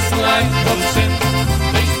living this life of sin.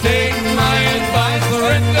 Please take my advice,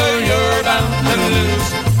 Loretto, you're bound to lose.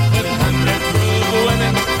 With 100 cruel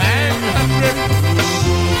women and 100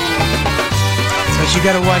 but you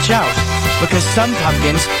gotta watch out, because some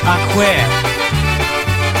pumpkins are queer.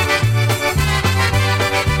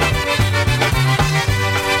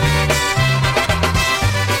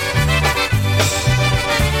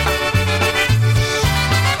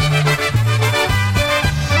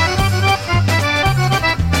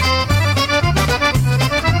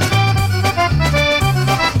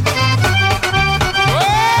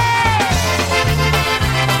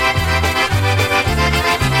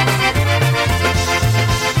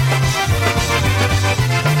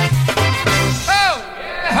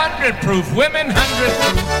 Proof women, 100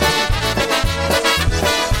 proof.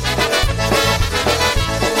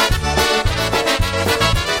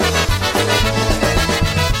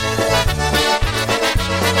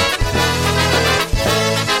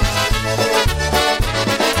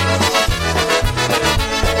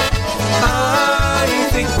 I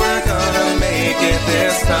think we're gonna make it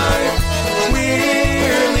this time.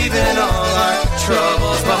 We're leaving all our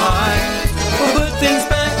troubles behind. We'll put things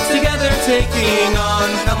back together, taking on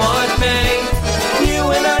come what may.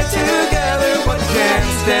 You and I together, what can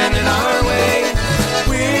stand in our way?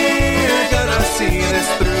 We're gonna see this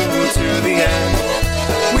through to the end.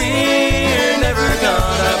 We're never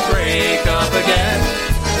gonna break up again.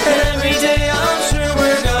 And every day I'm sure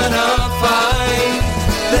we're gonna find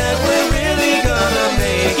that we're really gonna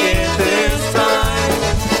make it this time.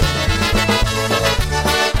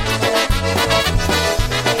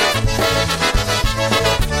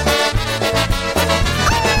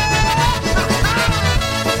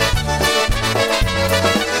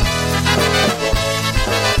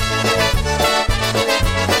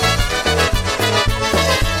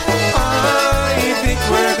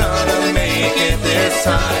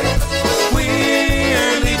 Time.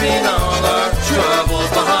 We're leaving all our troubles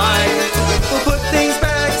behind. We'll put things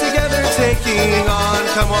back together, taking on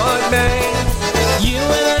come what may. You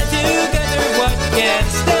and I together, what can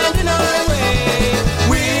stand in our way?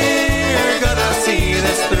 We're gonna see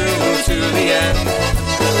this through to the end.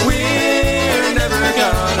 We're never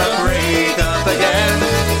gonna break up again.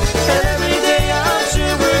 And every day I'm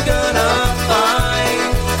sure we're gonna find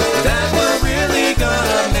that we're really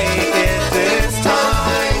gonna make it this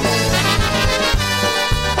time.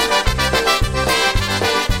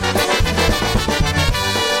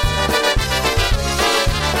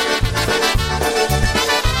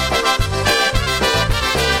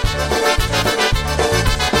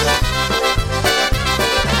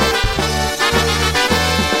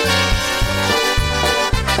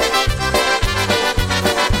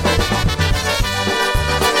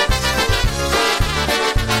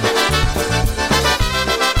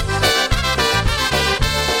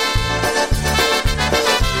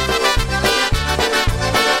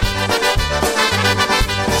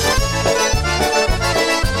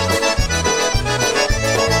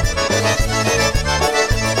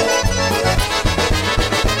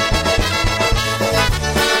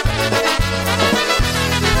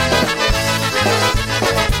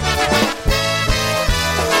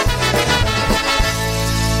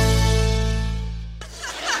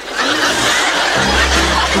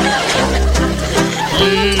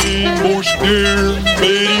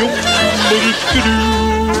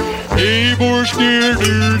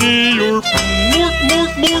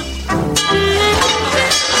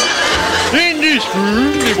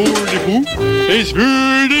 It's for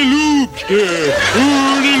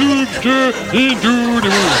the lobster, into the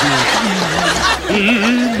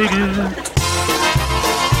water.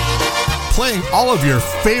 Playing all of your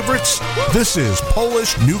favorites, this is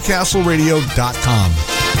PolishNewcastleRadio.com.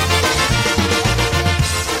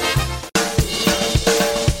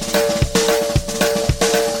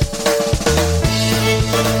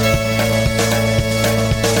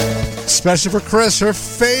 Especially for Chris, her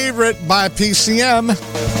favorite by PCM.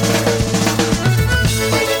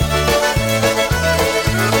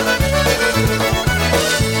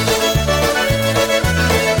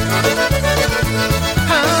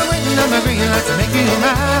 To make you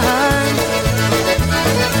mine,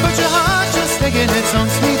 but your heart just taking its own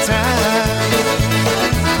sweet time.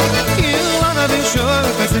 You wanna be sure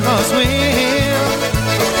because it goes real.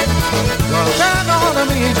 Well, grab hold of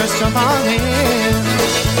me, just jump on in.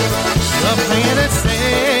 You're playing it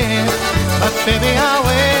safe, but baby I'll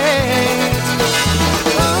wait.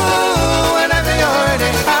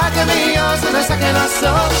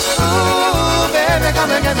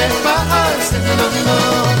 me my heart sitting on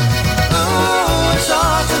low. Ooh, it's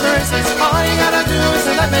off to the races. All you gotta do is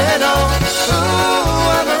let me know.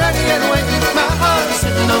 Ooh, I'm ready and waiting. My heart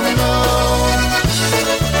sitting on low.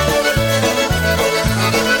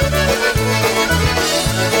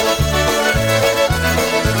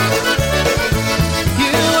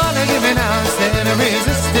 You wanna give me now instead of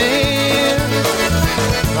resisting.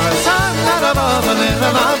 'Cause I'm not above a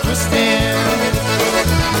little of twisting.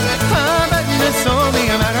 I'm betting it's only a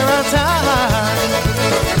matter of time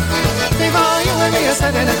before you and me are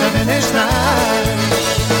standing at the finish line.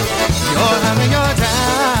 You're having your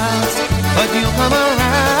doubts, but you'll come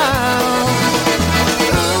around.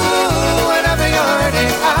 Ooh, whenever you're ready,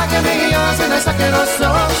 I can be yours in a second or so.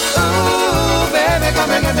 Ooh, baby,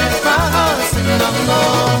 come and get me. My heart's sitting on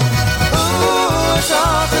low. Ooh, it's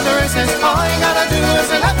off to the races. All you gotta do is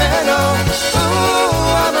let me know.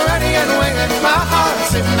 Ooh, I'm ready and waiting. My heart's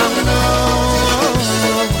sitting on low.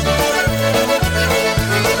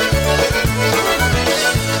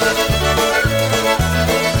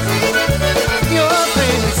 You're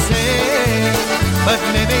playing it safe, but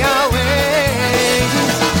maybe I'll wait.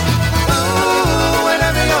 Ooh,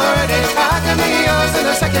 whenever you're ready, I can be yours in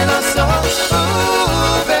a second or so.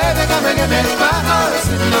 Ooh, baby, come and get me. My heart's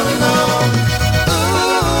sitting on low.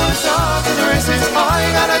 Ooh, it's off to the races. All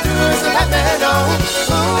you gotta do is let me know.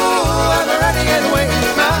 Ooh, I'm ready and waiting.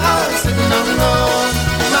 My heart's sitting on low.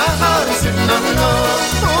 My heart's sitting on low.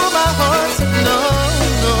 Ooh, my heart's sitting on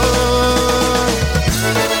low.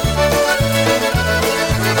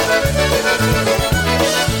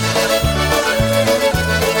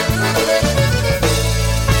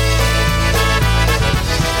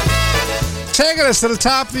 Taking us to the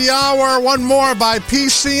top of the hour, one more by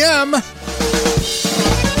PCM.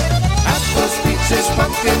 Apples, peaches,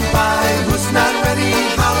 pumpkin pie. Who's not ready?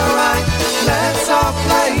 Holler right. Let's all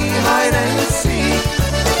play hide and seek.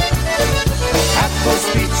 Apples,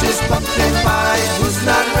 peaches, pumpkin pie. Who's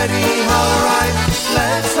not ready? Holler right.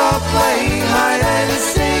 Let's all play hide and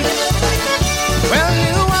seek. Well,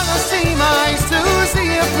 you wanna see my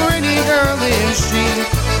Susie, a pretty girl is she.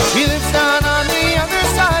 She lives down on the other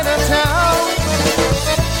side of town.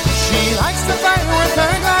 She likes to play with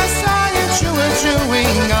her glass eye and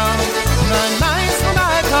chewing gum. The nights when I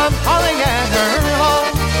come calling at her home.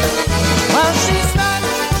 Well, she's fat,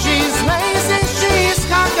 she's lazy, she's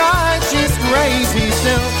cockeyed, she's crazy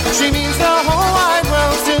still. She means the whole wide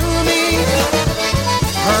world to me.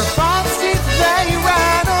 Her false teeth, they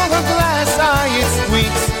rattle, her glass eye, it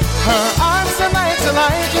squeaks. Her arms are made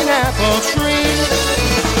like an apple tree.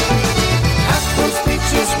 Apples,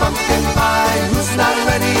 peaches, pumpkin pie. Who's not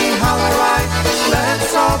ready? Holler right.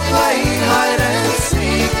 Let's all play hide and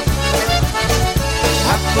seek.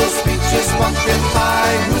 Apples, peaches, pumpkin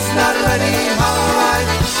pie. Who's not ready? Holler right.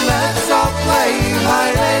 Let's all play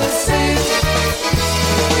hide and seek.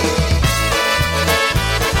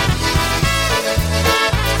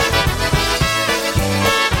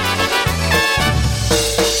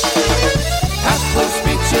 Apples,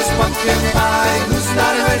 peaches, pumpkin pie. Who's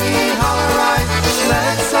not ready? Holler right.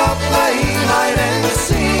 Let's all play hide and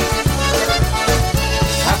seek.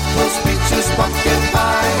 Apples, peaches, pumpkin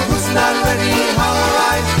pie. Who's not ready? Holler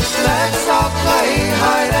right. Let's all play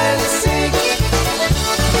hide and seek.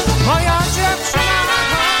 Moja dziewczyna.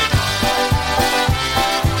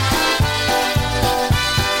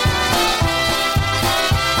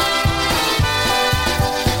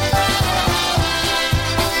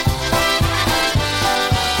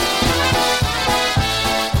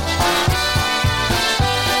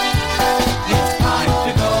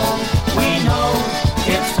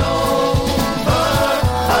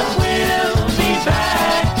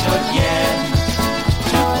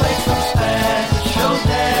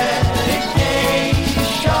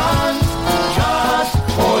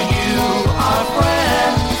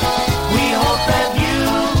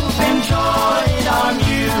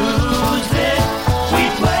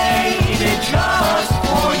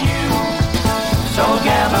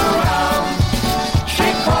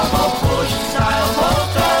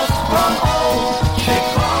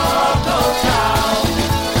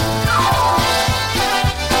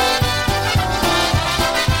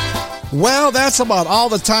 Well, that's about all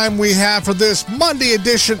the time we have for this Monday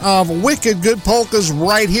edition of Wicked Good Polkas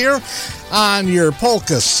right here on your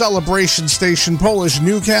polka celebration station,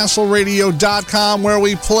 PolishNewcastleRadio.com, where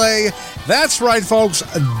we play, that's right, folks,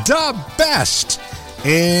 the best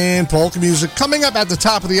in polka music. Coming up at the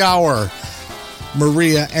top of the hour,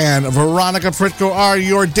 Maria and Veronica Pritko are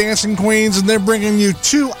your dancing queens, and they're bringing you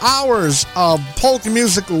 2 hours of polka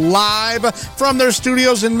music live from their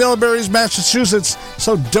studios in Millbury, Massachusetts.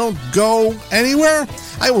 So don't go anywhere.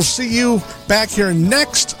 I will see you back here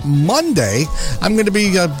next Monday. I'm going to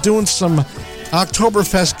be doing some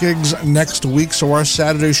Oktoberfest gigs next week, so our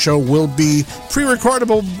Saturday show will be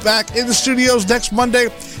pre-recordable back in the studios next Monday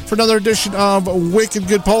for another edition of Wicked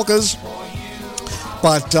Good Polkas.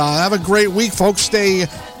 But have a great week, folks. Stay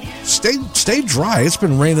dry. It's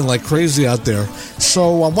been raining like crazy out there.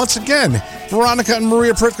 So once again, Veronica and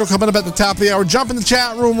Maria Pritko coming up at the top of the hour. Jump in the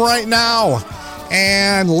chat room right now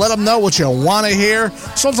and let them know what you want to hear.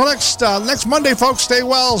 So until next Monday, folks, stay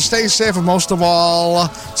well, stay safe, and most of all,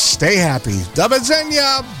 stay happy. Do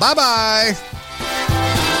widzenia. Bye-bye.